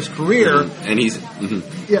moment in his career. And he's...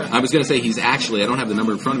 I was going to say he's actually... I don't have the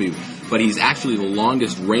number in front of me, but he's actually the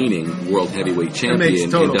longest reigning world heavyweight champion in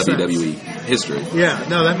WWE history. Yeah,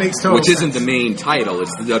 no, that makes total sense. Which isn't the main title.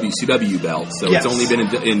 It's the WCW belt. So it's only been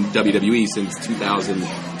in WWE since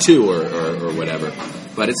 2002 or whatever.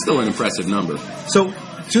 But it's still an impressive number. So...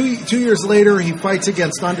 Two years later, he fights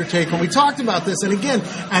against Undertaker. We talked about this, and again,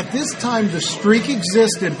 at this time, the streak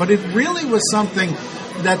existed, but it really was something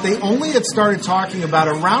that they only had started talking about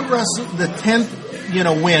around the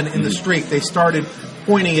 10th, win in the streak. They started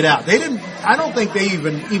pointing it out. They didn't. I don't think they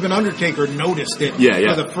even Undertaker noticed it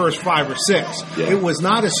for the first 5 or 6. Yeah. It was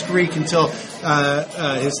not a streak until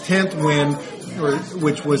his 10th win.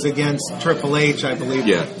 Which was against Triple H, I believe.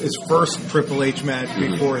 Yeah. His first Triple H match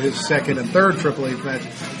before his second and third Triple H match.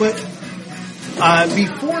 But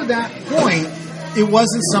before that point, it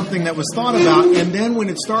wasn't something that was thought about. And then when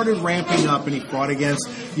it started ramping up and he fought against,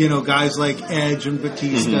 guys like Edge and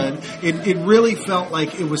Batista, it really felt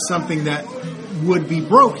like it was something that would be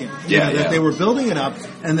broken. That they were building it up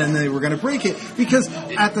and then they were going to break it. Because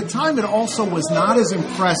at the time it also was not as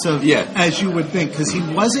impressive as you would think. Because he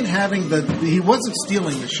wasn't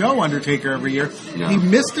stealing the show, Undertaker, every year. No. He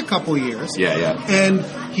missed a couple years. And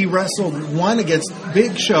he wrestled one against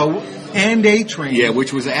Big Show and A-Train. Yeah,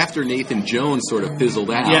 which was after Nathan Jones sort of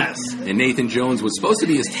fizzled out. Yes. And Nathan Jones was supposed to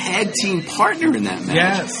be his tag team partner in that match.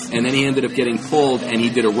 Yes. And then he ended up getting pulled, and he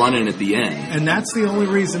did a run-in at the end. And that's the only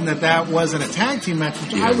reason that wasn't a tag team match,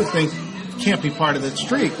 which I would think can't be part of the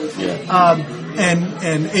streak. Yeah.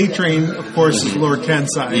 And A-Train, of course, is Lord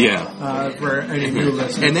Tensai. Yeah. For any new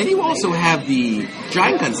listeners. And then you also have the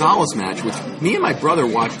Giant Gonzalez match, which me and my brother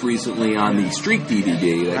watched recently on the Streak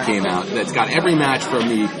DVD that came out. That's got every match from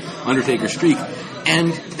the Undertaker streak.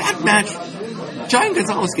 And that match, Giant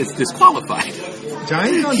Gonzalez gets disqualified.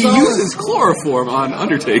 Giant Gonzalez? He uses chloroform on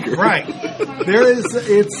Undertaker. Right.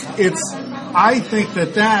 I think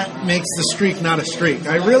that makes the streak not a streak.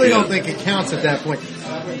 I really don't think it counts at that point.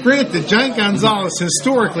 Granted, Giant Gonzalez,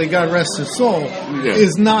 historically, God rest his soul,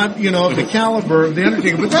 is not, of the caliber of the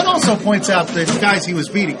Undertaker. But that also points out the guys he was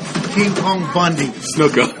beating. King Kong Bundy.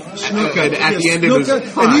 Snuka. At the end of his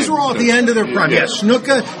prime. And these were all at the end of their prime. Yeah.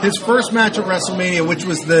 Snuka, his first match at WrestleMania, which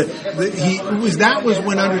was that was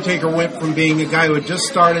when Undertaker went from being a guy who had just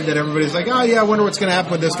started that everybody's like, oh yeah, I wonder what's going to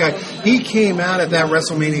happen with this guy. He came out at that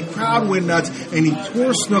WrestleMania, crowd went nuts, and he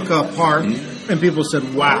tore Snuka apart. And people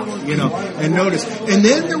said, wow, and notice. And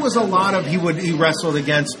then there was a lot of, he wrestled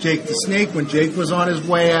against Jake the Snake when Jake was on his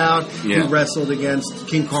way out. Yeah. He wrestled against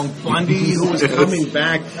King Kong Bundy, who was coming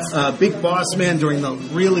back. Big Boss Man during the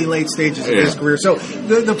really late stages of his career. So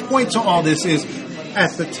the point to all this is,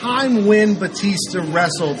 at the time when Batista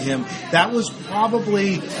wrestled him, that was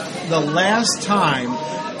probably the last time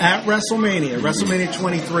at WrestleMania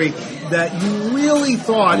 23, that you really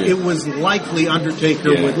thought it was likely Undertaker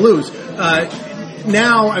would lose.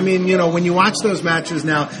 Now, I mean, you know, when you watch those matches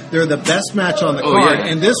now, they're the best match on the card,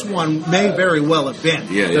 and this one may very well have been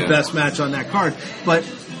the best match on that card. But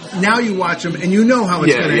now you watch them, and you know how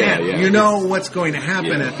it's going to end. You know what's going to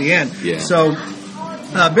happen at the end. So,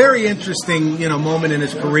 very interesting, you know, moment in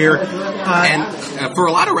his career. And for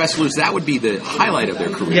a lot of wrestlers, that would be the highlight of their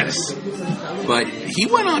career. Yes. But he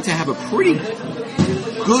went on to have a pretty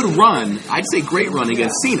good run, I'd say great run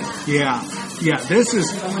against Cena. Yeah, this is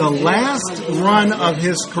the last run of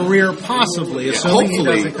his career, possibly. Assuming he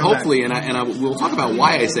doesn't come back. We'll talk about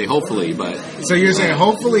why I say hopefully. But so you're saying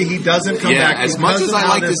hopefully he doesn't come back. As much as I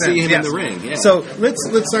like to see him in the ring. Yeah. So let's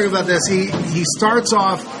talk about this. He starts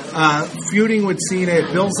off feuding with Cena.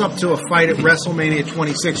 It builds up to a fight at WrestleMania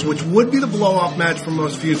 26, which would be the blow-off match for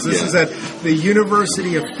most feuds. This is at the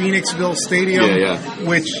University of Phoenixville Stadium,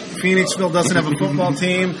 which Phoenixville doesn't have a football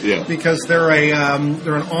team because they're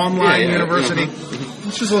an online university.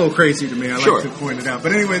 Which is a little crazy to me. I like to point it out.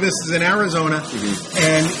 But anyway, this is in Arizona,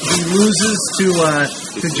 and he loses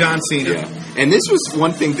to John Cena. Yeah. And this was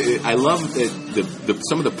one thing that I love that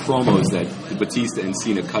some of the promos that Batista and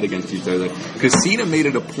Cena cut against each other, because Cena made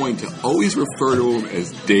it a point to always refer to him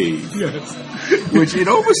as Dave. Yes. Which it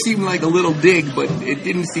almost seemed like a little dig, but it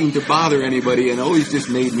didn't seem to bother anybody, and always just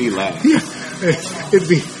made me laugh. Yeah.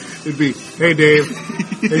 It'd be, hey Dave,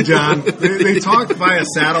 hey John. They talked via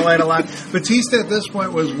satellite a lot. Batista at this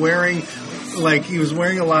point was wearing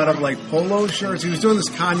a lot of like polo shirts. He was doing this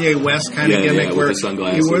Kanye West kind of gimmick where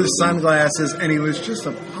he wore the sunglasses and he was just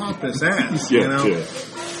a pompous ass, you know.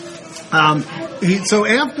 So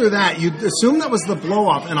after that, you assume that was the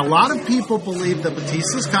blow-off, and a lot of people believe that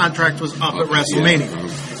Batista's contract was up at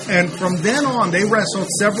WrestleMania. And from then on, they wrestled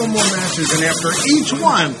several more matches, and after each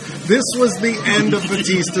one, this was the end of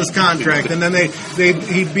Batista's contract. And then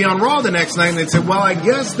he'd be on Raw the next night, and they'd say, well, I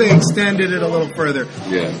guess they extended it a little further.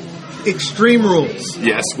 Yeah. Extreme Rules.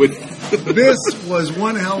 Yes. This was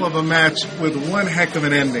one hell of a match with one heck of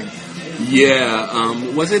an ending.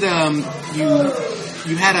 Yeah. Was it,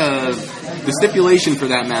 you had the stipulation for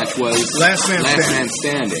that match was Last man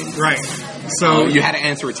standing. Right. So you had to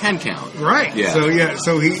answer a 10 count. Right. Yeah.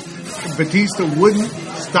 So Batista wouldn't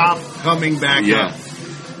stop coming back up.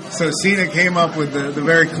 So Cena came up with the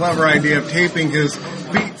very clever idea of taping his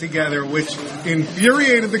feet together, which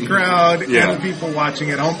infuriated the crowd and the people watching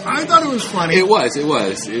at home. I thought it was funny. It was.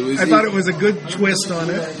 I thought it was a good twist on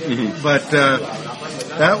it. But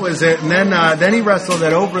that was it. And then he wrestled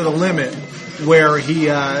at Over the Limit, where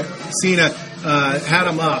Cena had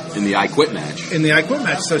him up. In the I Quit match.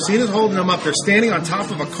 So Cena's holding him up. They're standing on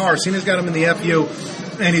top of a car. Cena's got him in the FU.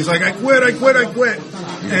 And he's like, I quit.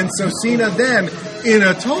 And so Cena then, in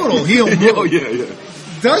a total heel move,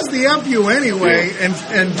 does the FU anyway.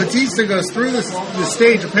 And Batista goes through the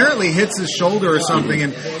stage, apparently hits his shoulder or something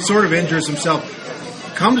and sort of injures himself.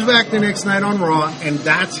 Comes back the next night on Raw, and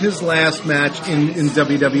that's his last match in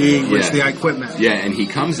WWE, which is the I Quit match. Yeah, and he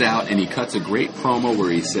comes out and he cuts a great promo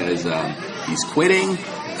where he says he's quitting.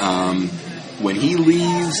 When he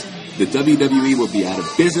leaves, the WWE will be out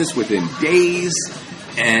of business within days.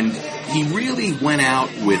 And he really went out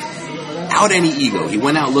without any ego. He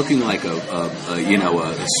went out looking like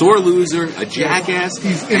a sore loser, a jackass.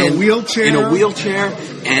 He's in a wheelchair.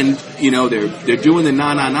 And they're doing the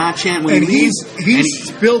na chant when he leaves.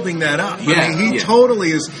 He's building that up. Yeah, I mean, he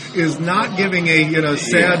totally is not giving a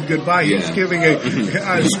sad goodbye. He's giving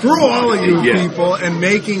a screw all of you people and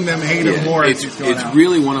making them hate him more. It's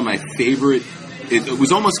really one of my favorite. It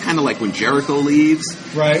was almost kind of like when Jericho leaves,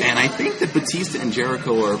 right? And I think that Batista and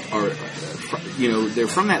Jericho are they're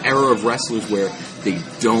from that era of wrestlers where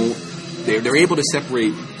they're able to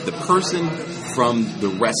separate the person from the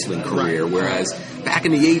wrestling career, whereas back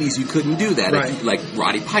in the 80s you couldn't do that. Right. Like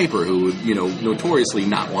Roddy Piper, who would notoriously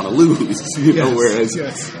not want to lose, whereas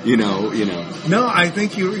No, I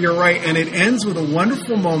think you're right, and it ends with a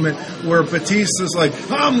wonderful moment where Batista's like,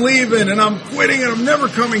 I'm leaving and I'm quitting and I'm never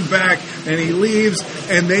coming back, and he leaves,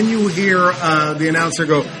 and then you hear the announcer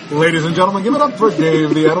go, ladies and gentlemen, give it up for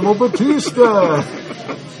Dave the Animal Batista.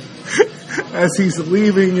 As he's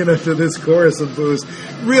leaving, to this chorus of boos.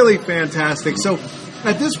 Really fantastic. So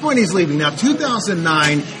at this point he's leaving. Now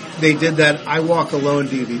 2009 they did that I Walk Alone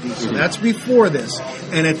DVD. So that's before this.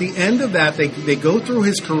 And at the end of that, they go through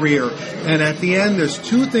his career. And at the end, there's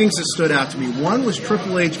two things that stood out to me. One was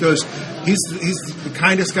Triple H goes, he's the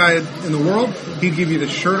kindest guy in the world. He'd give you the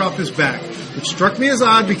shirt off his back, which struck me as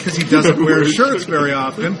odd because he doesn't wear shirts very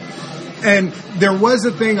often. And there was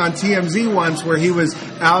a thing on TMZ once where he was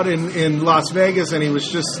out in Las Vegas and he was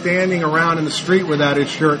just standing around in the street without his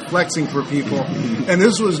shirt, flexing for people. And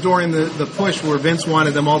this was during the push where Vince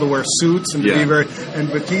wanted them all to wear suits and to be very. And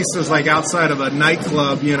Batista's like outside of a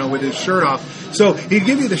nightclub, with his shirt off. So he'd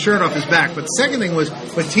give you the shirt off his back. But the second thing was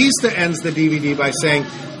Batista ends the DVD by saying,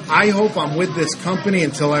 I hope I'm with this company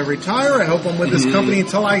until I retire. I hope I'm with this company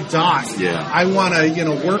until I die. Yeah. I want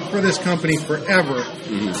to, work for this company forever.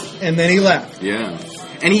 And then he left. Yeah.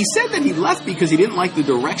 And he said that he left because he didn't like the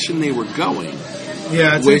direction they were going.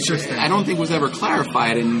 Yeah, it's which interesting. I don't think was ever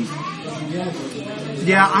clarified. And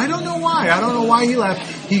yeah, I don't know why. I don't know why he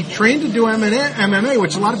left. He trained to do MMA,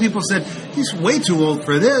 which a lot of people said, he's way too old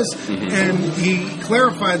for this. And he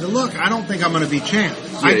clarified that, look, I don't think I'm going to be champ.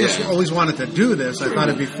 I just always wanted to do this. I thought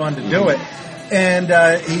it'd be fun to do it. And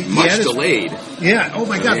he much delayed. Yeah. Oh,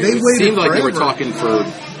 my God. It They waited seemed like forever. they were talking for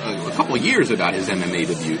a couple of years about his MMA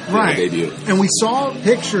debut. And we saw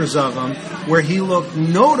pictures of him where he looked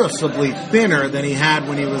noticeably thinner than he had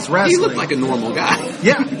when he was wrestling. He looked like a normal guy.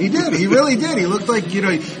 Yeah, he did. He really did. He looked like,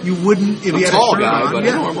 you wouldn't if he had a tall shirt guy, on. but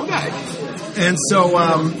a normal guy. And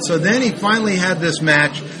so then he finally had this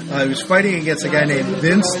match. He was fighting against a guy named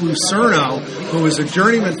Vince Lucerno, who was a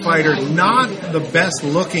journeyman fighter, not the best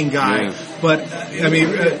looking guy, but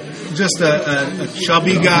just a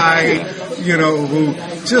chubby guy, who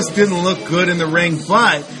just didn't look good in the ring,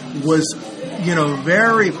 but was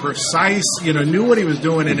very precise, knew what he was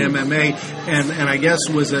doing in MMA, and I guess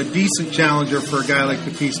was a decent challenger for a guy like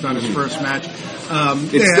Batista on his first match.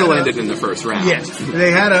 It still ended in the first round. Yes.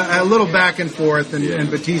 They had a little back and forth, and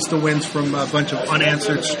Batista wins from a bunch of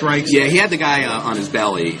unanswered strikes. Yeah, he had the guy on his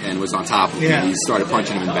belly and was on top of him. Yeah. He started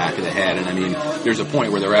punching him in the back of the head. And, there's a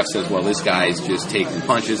point where the ref says, well, this guy's just taking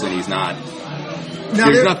punches and he's not...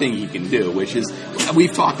 There's nothing he can do, which is,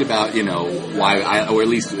 we've talked about, we've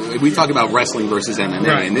talked about wrestling versus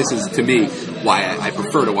MMA, and this is, to me, why I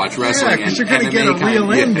prefer to watch wrestling. Yeah, because you're going to get a real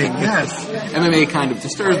ending, yes. MMA kind of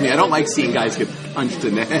disturbs me. I don't like seeing guys get punched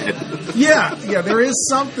in the head. Yeah, there is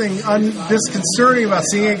something disconcerting about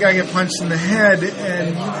seeing a guy get punched in the head,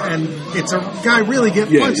 and it's a guy really get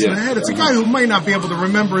punched in the head. It's a guy who might not be able to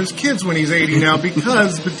remember his kids when he's 80 now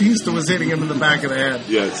because Batista was hitting him in the back of the head.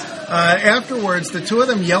 Yes. Afterwards, the two of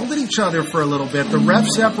them yelled at each other for a little bit. The ref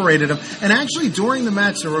separated them. And actually, during the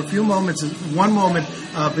match, there were a few moments. One moment,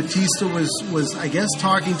 Batista was, I guess,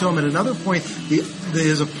 talking to him. At another point,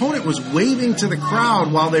 his opponent was waving to the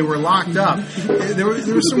crowd while they were locked up. There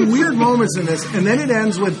were some weird moments in this. And then it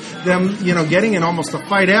ends with them, getting in almost a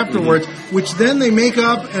fight afterwards, which then they make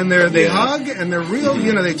up and they hug and they're real,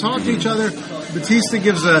 they talk to each other. Batista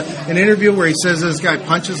gives an interview where he says this guy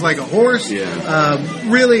punches like a horse.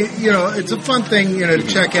 Really, it's a fun thing, to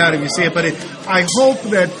check out if you see it. But I hope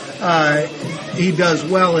that he does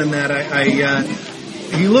well in that.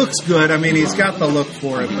 He looks good. He's got the look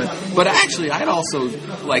for it. But actually, I'd also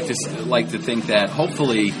like to think that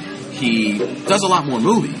hopefully he does a lot more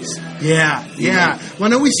movies. Yeah. Well,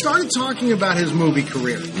 no, we started talking about his movie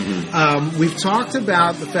career. We've talked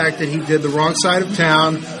about the fact that he did The Wrong Side of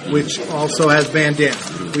Town, which also has Van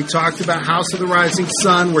Damme. We talked about House of the Rising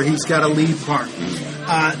Sun, where he's got a lead part.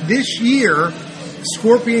 This year,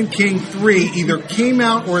 Scorpion King 3 either came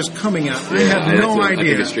out or is coming out. I have no idea. I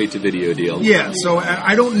think a straight-to-video deal. Yeah, so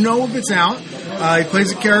I don't know if it's out. He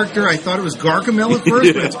plays a character, I thought it was Gargamel at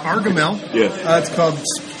first, but it's Argamel. It's called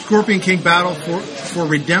Scorpion King Battle for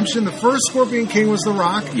Redemption. The first Scorpion King was The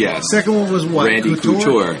Rock. Yes. Second one was what? Randy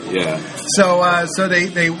Couture. Yeah. So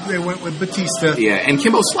they went with Batista. Yeah, and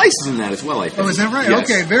Kimbo Slice is in that as well, I think. Oh, is that right? Yes.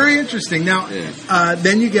 Okay, very interesting. Now,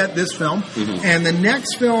 then you get this film, and the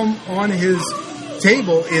next film on his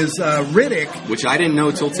table is Riddick, which I didn't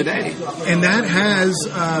know till today, and that has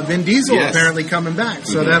Vin Diesel apparently coming back.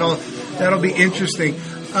 So that'll be interesting.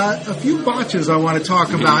 A few botches I want to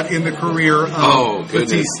talk about in the career of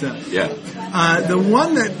Batista. Yeah. The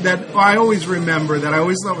one that I always remember that I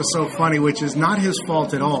always thought was so funny, which is not his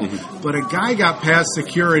fault at all, but a guy got past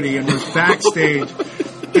security and was backstage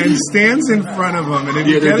and stands in front of him, and if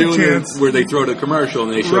you they're get a doing chance, where they throw the commercial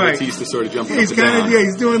and they show Batista sort of jumping up and down.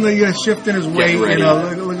 He's doing the shifting his weight.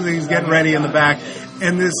 Look like he's getting ready in the back.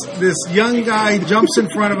 And this young guy jumps in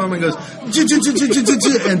front of him and goes, and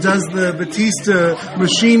does the Batista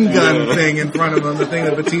machine gun thing in front of him, the thing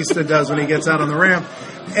that Batista does when he gets out on the ramp.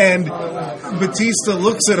 And Batista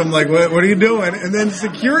looks at him like, what are you doing? And then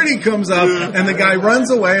security comes up, and the guy runs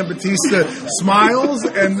away, and Batista smiles,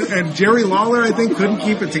 and Jerry Lawler, I think, couldn't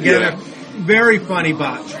keep it together. Yeah. Very funny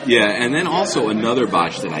botch. Yeah, and then also another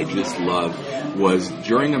botch that I just loved was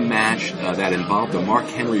during a match that involved a Mark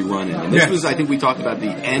Henry run-in. And this was, I think we talked about the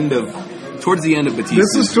end of towards the end of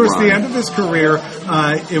Batista's This is towards run. the end of his career.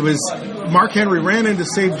 It was Mark Henry ran in to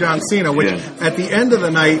save John Cena, which at the end of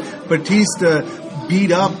the night, Batista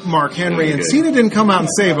beat up Mark Henry, and Cena didn't come out and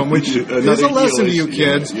save him, which is a lesson to you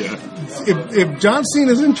kids. If John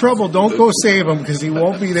Cena's in trouble, don't go save him because he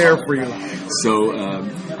won't be there for you. So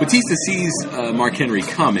Batista sees Mark Henry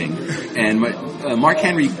coming, and Mark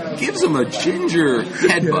Henry gives him a ginger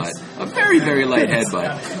headbutt, a very, very light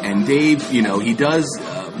headbutt. And Dave, he does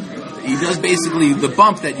basically the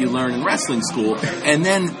bump that you learn in wrestling school, and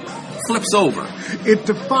then flips over. It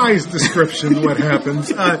defies description what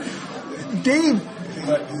happens. Dave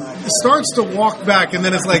starts to walk back, and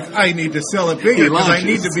then it's like, I need to sell it bigger because I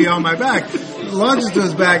need to be on my back. Launches to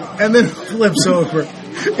his back, and then flips over.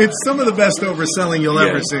 It's some of the best overselling you'll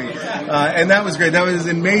ever see. And that was great. That was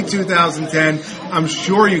in May 2010. I'm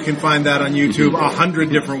sure you can find that on YouTube 100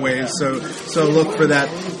 different ways, so look for that.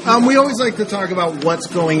 We always like to talk about what's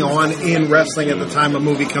going on in wrestling at the time a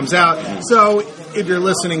movie comes out. So if you're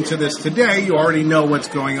listening to this today, you already know what's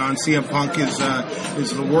going on. CM Punk is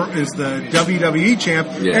the WWE champ,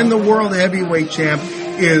 and the World Heavyweight champ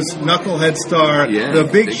is Knucklehead star The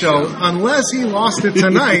Big Show. Unless he lost it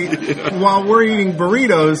tonight while we're eating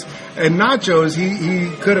burritos and nachos, he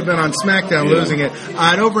could have been on SmackDown losing it.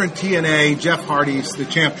 And over in TNA, Jeff Hardy's the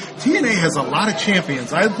champ. TNA has a lot of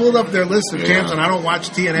champions. I pulled up their list of champs, and I don't watch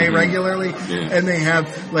TNA regularly. And they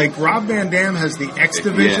have, like, Rob Van Dam has the X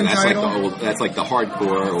Division title. That's like the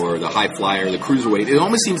hardcore or the high flyer, the cruiserweight. It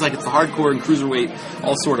almost seems like it's the hardcore and cruiserweight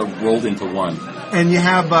all sort of rolled into one. And you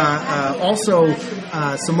have also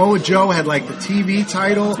Samoa Joe had like the TV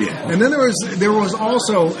title, and then there was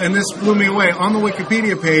also, and this blew me away, on the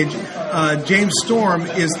Wikipedia page, James Storm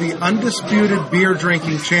is the undisputed beer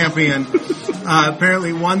drinking champion.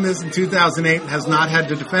 Apparently won this in 2008, has not had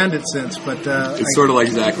to defend it since. But it's sort of like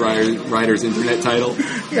Zack Ryder's internet title.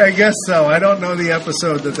 Yeah, I guess so. I don't know the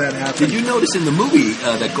episode that happened. Did you notice in the movie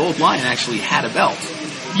that Gold Lion actually had a belt?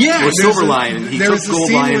 Yeah, or Silver Lion, and he took Gold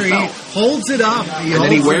Lion's belt. He holds it up, and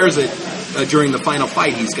then he wears it during the final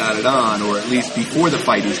fight. He's got it on, or at least before the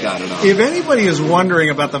fight, he's got it on. If anybody is wondering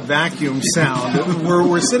about the vacuum sound,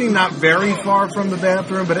 we're sitting not very far from the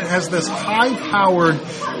bathroom, but it has this high-powered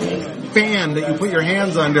fan that you put your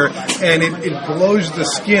hands under, and it blows the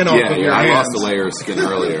skin off of your hands. I lost a layer of skin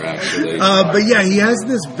earlier, actually. But yeah, he has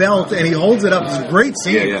this belt, and he holds it up. It's a great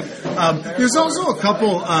scene. Yeah. There's also a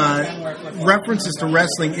couple references to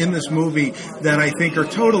wrestling in this movie that I think are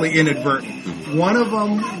totally inadvertent. One of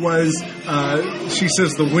them was, she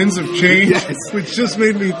says, the winds of change, which just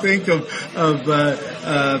made me think of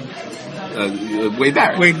Wade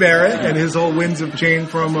Barrett. Wade Barrett and his whole Winds of Change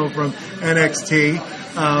promo from NXT.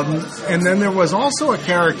 And then there was also a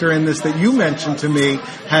character in this that you mentioned to me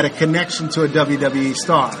had a connection to a WWE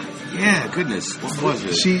star. Yeah, goodness. What was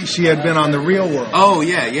it? She had been on The Real World. Oh,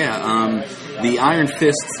 yeah. The Iron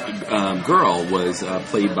Fist girl was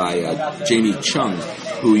played by Jamie Chung,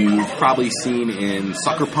 who you've probably seen in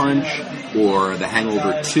Sucker Punch or The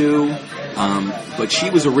Hangover 2. But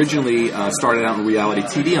she was originally started out in reality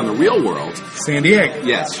TV on The Real World. San Diego.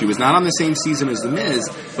 Yes, she was not on the same season as The Miz,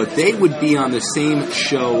 but they would be on the same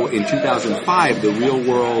show in 2005, The Real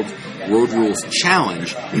World Road Rules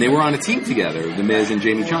Challenge, and they were on a team together, The Miz and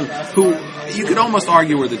Jamie Chung, who you could almost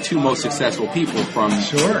argue were the two most successful people from...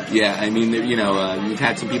 Sure. Yeah, I mean, you've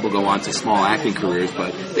had some people go on to small acting careers,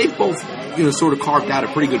 but they've both, sort of carved out a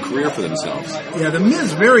pretty good career for themselves. Yeah, The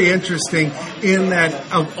Miz, very interesting in that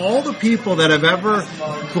of all the people that have ever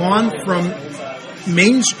gone from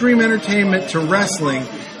mainstream entertainment to wrestling,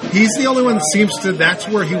 he's the only one that seems to, that's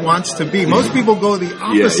where he wants to be. Most people go the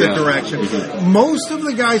opposite direction. Most of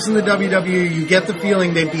the guys in the WWE, you get the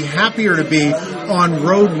feeling they'd be happier to be on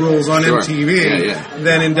Road Rules on MTV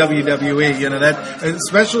than in WWE. That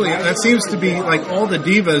especially, that seems to be like all the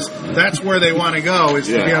divas, that's where they want to go, is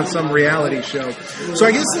to be on some reality show. So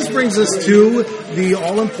I guess this brings us to the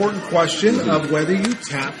all-important question of whether you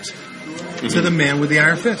tapped to the man with the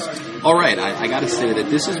iron fist. All right, I got to say that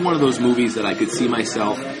this is one of those movies that I could see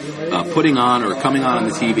myself putting on or coming on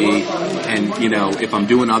the TV, and if I'm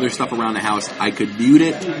doing other stuff around the house, I could mute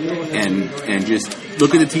it and just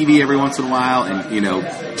look at the TV every once in a while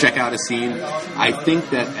and check out a scene. I think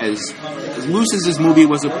that as loose as this movie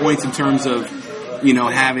was at points in terms of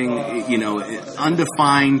having an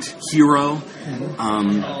undefined hero,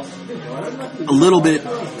 a little bit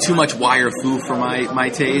too much wire foo for my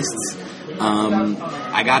tastes.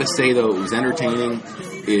 I gotta say though, it was entertaining.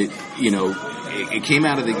 It, it came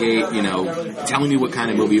out of the gate, you know, telling me what kind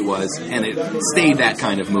of movie it was, and it stayed that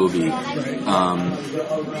kind of movie.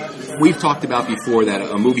 We've talked about before that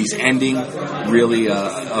a movie's ending really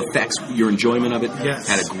affects your enjoyment of it. Yes.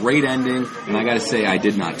 Had a great ending, and I got to say, I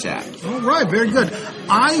did not tap. All right, very good.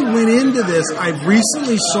 I went into this. I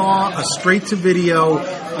recently saw a straight-to-video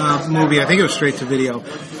movie. I think it was straight-to-video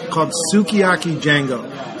called Sukiyaki Django,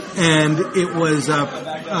 and it was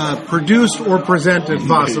produced or presented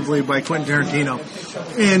possibly by Quentin Tarantino.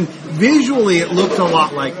 And visually, it looked a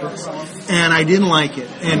lot like this. And I didn't like it.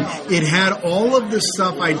 And it had all of the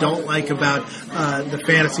stuff I don't like about the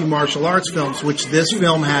fantasy martial arts films, which this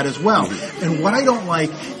film had as well. And what I don't like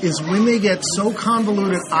is when they get so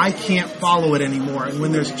convoluted, I can't follow it anymore. And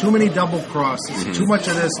when there's too many double crosses, too much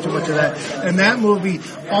of this, too much of that. And that movie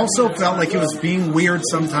also felt like it was being weird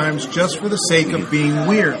sometimes just for the sake of being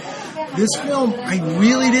weird. This film, I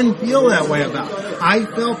really didn't feel that way about. I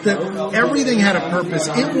felt that everything had a purpose.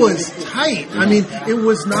 It was tight. I mean, it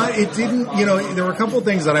was not, it didn't, you know, there were a couple of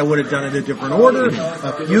things that I would have done in a different order,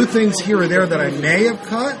 a few things here or there that I may have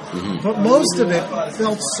cut, but most of it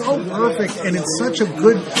felt so perfect, and it's such a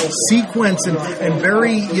good sequence and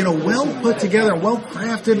very, you know, well put together, well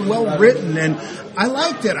crafted, well written, and I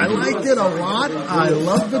liked it. I liked it a lot. I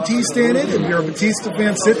love Batista in it. If you're a Batista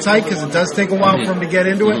fan, sit tight because it does take a while for him to get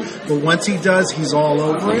into it. But once he does, he's all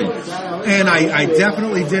over it. And I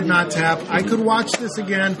definitely did not tap. I could watch this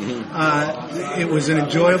again. It was an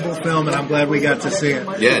enjoyable film, and I'm glad we got to see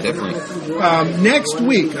it. Yeah, definitely. Next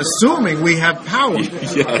week, assuming we have power, and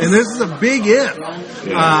this is a big if,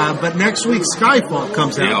 but next week Skyfall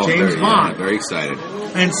comes out, James Bond. Very excited.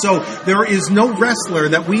 And so there is no wrestler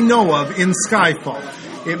that we know of in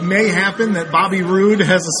Skyfall. It may happen that Bobby Roode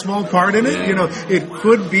has a small part in it. Yeah. You know, it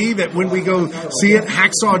could be that when we go see it,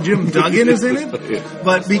 Hacksaw Jim Duggan is in it.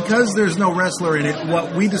 But because there's no wrestler in it,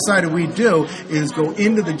 what we decided we'd do is go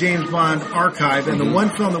into the James Bond archive, and the one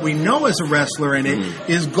film that we know has a wrestler in it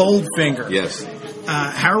is Goldfinger. Yes.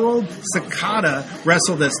 Harold Sakata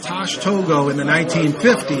wrestled as Tosh Togo in the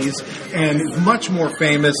 1950s and is much more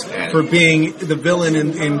famous for being the villain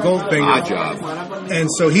in Goldfinger. Odd Job. And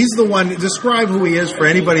so he's the one. Describe who he is for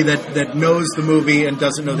anybody that knows the movie and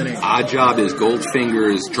doesn't know the name. Odd Job is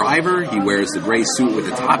Goldfinger's driver. He wears the gray suit with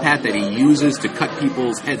the top hat that he uses to cut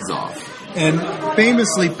people's heads off. And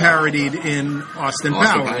famously parodied in Austin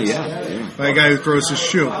Powers. By a guy who throws his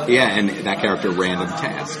shoe. Yeah, and that character, Random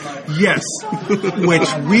Task. Yes, which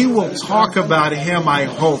we will talk about him, I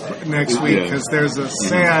hope, next week, because there's a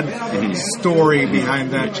sad story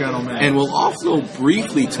behind that gentleman. And we'll also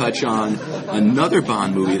briefly touch on another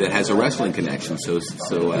Bond movie that has a wrestling connection. So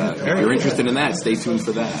if you're interested in that, stay tuned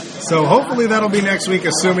for that. So hopefully that'll be next week,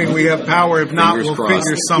 assuming we have power. If not, we'll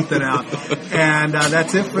figure something out. And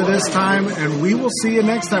that's it for this time. And we will see you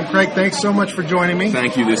next time. Craig, thanks so much for joining me.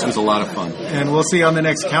 Thank you. This was a lot of fun. And we'll see you on the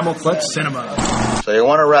next Camel Clutch Cinema. So you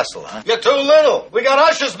want to wrestle, huh? You're too little. We got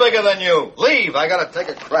ushers bigger than you. Leave. I got to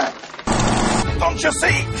take a crack. Don't you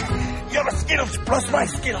see? Your skills plus my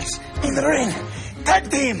skills in the ring.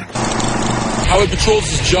 Tag team. Highway Patrol's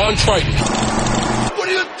is John Triton. What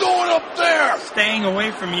are you doing up there? Staying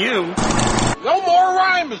away from you. No more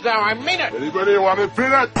rhymes now. I mean it. Anybody want a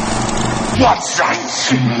peanut? What's that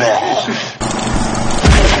smell?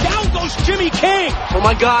 Down goes Jimmy King. Oh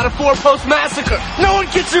my God, a 4-post massacre. No one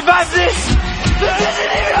can survive this. This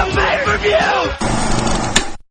isn't even a pay-per-view.